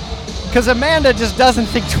game. Because Amanda just doesn't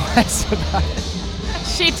think twice about it.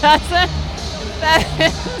 She doesn't? That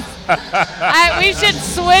is... we should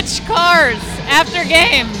switch cars after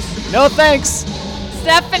games. No thanks.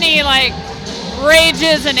 Stephanie,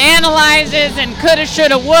 rages and analyzes and coulda,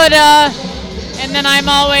 shoulda, woulda. And then I'm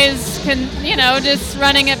always, just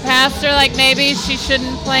running it past her like maybe she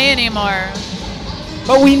shouldn't play anymore.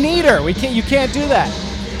 But we need her. You can't do that.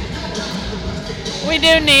 We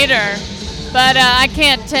do need her, but I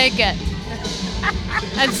can't take it.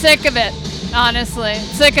 I'm sick of it, honestly.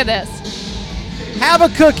 Sick of this. Have a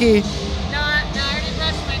cookie. No, I already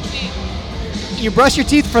brushed my teeth. You brush your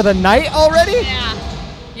teeth for the night already?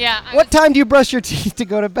 Yeah. What time do you brush your teeth to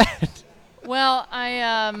go to bed? Well,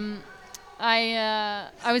 I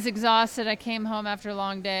was exhausted. I came home after a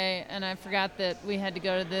long day, and I forgot that we had to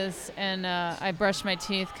go to this, and I brushed my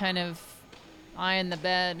teeth kind of in the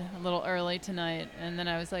bed a little early tonight, and then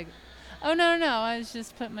I was like, oh, no, I was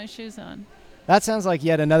just putting my shoes on. That sounds like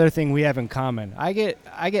yet another thing we have in common. I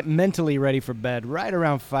get mentally ready for bed right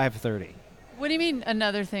around 5:30. What do you mean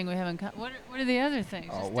another thing we have in common? What are the other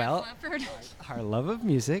things? Oh, Just well, Def Leppard? our love of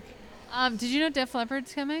music. Did you know Def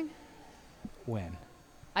Leppard's coming? When?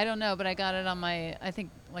 I don't know, but I got it on my, I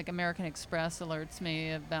think, American Express alerts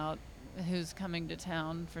me about who's coming to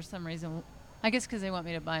town for some reason. I guess because they want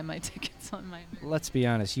me to buy my tickets on my... Let's be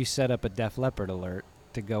honest. You set up a Def Leppard alert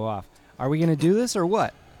to go off. Are we going to do this or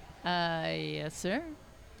what? Yes, sir.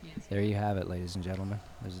 Yes. There you have it, ladies and gentlemen.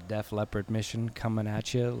 There's a Def Leppard mission coming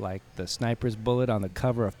at you like the sniper's bullet on the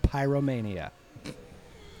cover of Pyromania.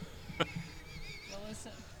 Well,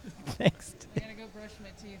 listen. Thanks. I gotta go brush my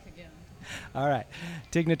teeth again. All right.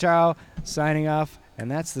 Tig Notaro signing off, and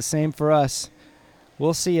that's the same for us.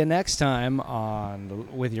 We'll see you next time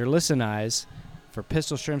on With Your Listen Eyes for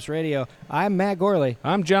Pistol Shrimps Radio. I'm Matt Gorley.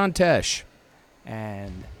 I'm John Tesh.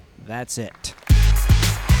 And that's it.